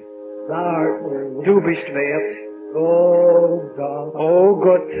wert. Thou art worthy. Du bist wert. Oh God, Oh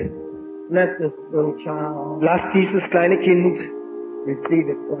Gott, let this little child lass dieses kleine Kind receive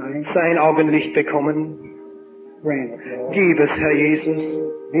its sight. sein Augenlicht bekommen. Grant it, Lord. Gib es, Herr Jesus.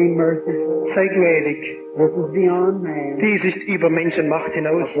 Be merciful. Sei gnädig. This is beyond man. Dies ist über Menschenmacht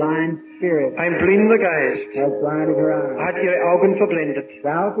hinaus. A blind spirit Ein blinder Geist has blinded her eyes. hat ihre Augen verblendet.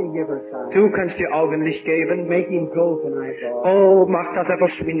 Thou can give her sight. Du kannst ihr Augenlicht geben. Make him go tonight, Lord. Oh, mach, dass er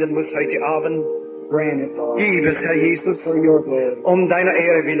verschwinden muss heute Abend. Grant it, Lord. Gib es, Herr Jesus, For your glory. um deiner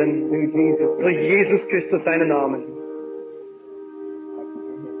Ehre willen. Through Jesus. Durch Jesus Christus seinen Namen.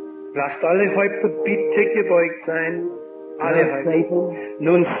 Lasst alle Häupter bitte gebeugt sein. Alle Now, Häupter. Satan,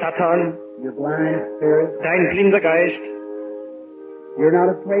 Nun, Satan, your blind spirit, dein blinder Geist, you're not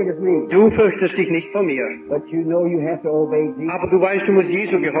afraid of me, du fürchtest dich nicht vor mir. but you know you have to obey Jesus. Aber du weißt, du musst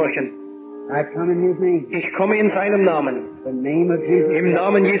Jesu gehorchen. I come in his name. Ich komme in seinem Namen. The name of Jesus, Im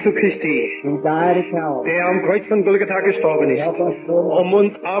Namen Jesu Christi, who died at Calvary. der am Kreuz von Golgatha gestorben ist, Help us, Lord. um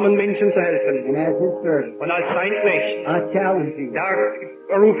uns armen Menschen zu helfen. And as his servant, Und als sein Knecht, I challenge you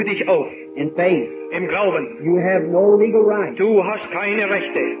da rufe dich auf, in faith. im Glauben. You have no legal right. Du hast keine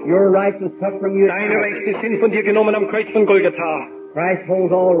Rechte. Your rights was cut from you. at Deine Calvary. Rechte sind von dir genommen am Kreuz von Golgatha. Christ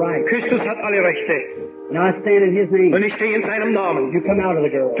holds all rights. Christus hat alle Rechte. And I stand in his name. Und ich stehe in seinem Namen. You come out of the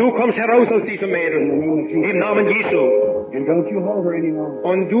girl. Du kommst heraus aus diesem In the Mädel. name of Jesus. Im Namen Jesu. And don't you hold her any longer.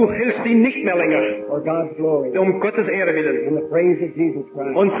 Und du hältst ihn nicht mehr länger. For God's glory. Um Gottes Ehre willen. And the praise of Jesus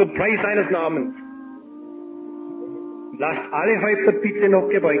Christ. Und zum Preis seines Namens. Lasst alle Häupter bitte noch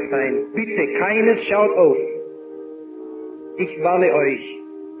gebeugt sein. Bitte, keines schaut auf. Ich warne euch.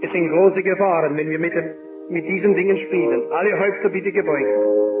 Es sind große Gefahren, wenn wir mit diesen Dingen spielen. Alle Häupter bitte gebeugt.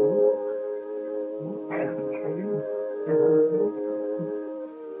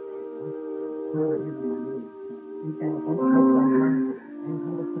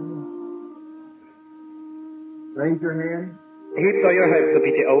 Raise your hand. Hebt euer Häupter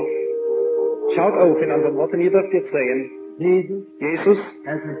bitte auf. Schaut auf, in anderen Worten, ihr dürft jetzt sehen. Jesus Jesus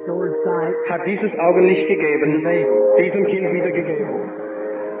has restored sight. hat dieses Augenlicht gegeben, diesem Kind wiedergegeben.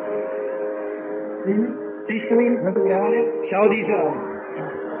 Siehst du ihn? Ja. Schau diese an.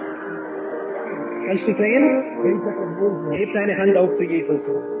 Kannst du sehen? Raise up and move. Heb deine Hand auf zu Jesus.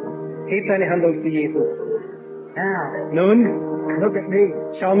 Heb deine Hand auf zu Jesus. Now, Nun, look at me.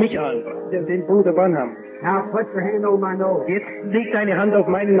 schau mich an, den Bruder Branham. Now put your hand over my nose. Jetzt leg deine Hand auf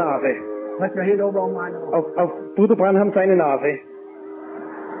meine Nase. Put your hand over on my nose. Auf Bruder Branham seine Nase.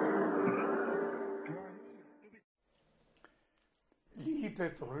 Liebe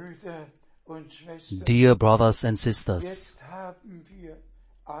Brüder und Schwestern, Dear brothers and sisters, jetzt haben wir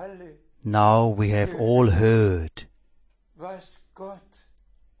alle, now we have all heard was Gott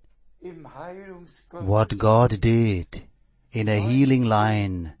im Heilungsgottesdienst what God did in a healing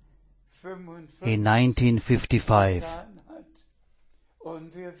line in 1955. getan hat.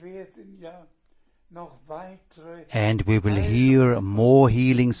 Und wir werden ja noch weitere and we will hear more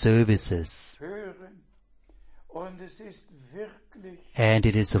healing services. hören. Und es ist wirklich And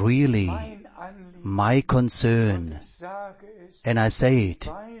it is really mein Anliegen, my concern, ich sage es, and I say it,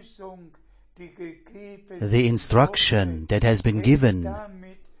 Weisung, die gegeben the instruction that has been given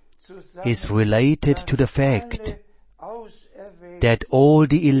damit zusammen, is related to the dass fact alle Auserwählten that all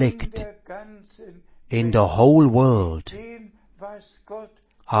the in elect der ganzen in the whole world dem, was Gott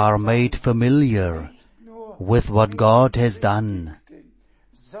are made familiar nur with what God has done,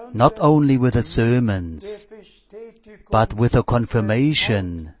 sondern not only with the sermons, der Bestätigung but with a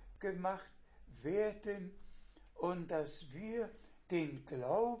confirmation, gemacht werden und dass wir den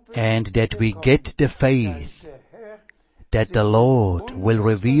Glauben and that we get the faith der Herr that the Lord will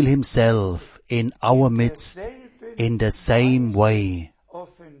reveal Himself in our midst in the same way.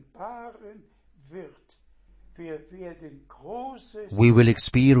 offenbaren wird. Wir werden Großes We will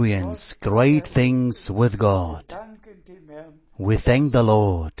experience great things with God. danken dem Herrn. We thank the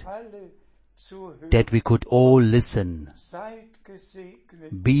Lord Alle Zuhörer, that we could all listen. seid gesegnet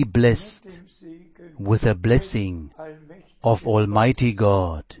Be mit blessed dem Segen with a blessing allmächtigen of Almighty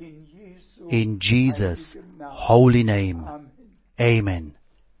God in Jesu in Jesus' heiligem Namen. holy name. Amen. Amen.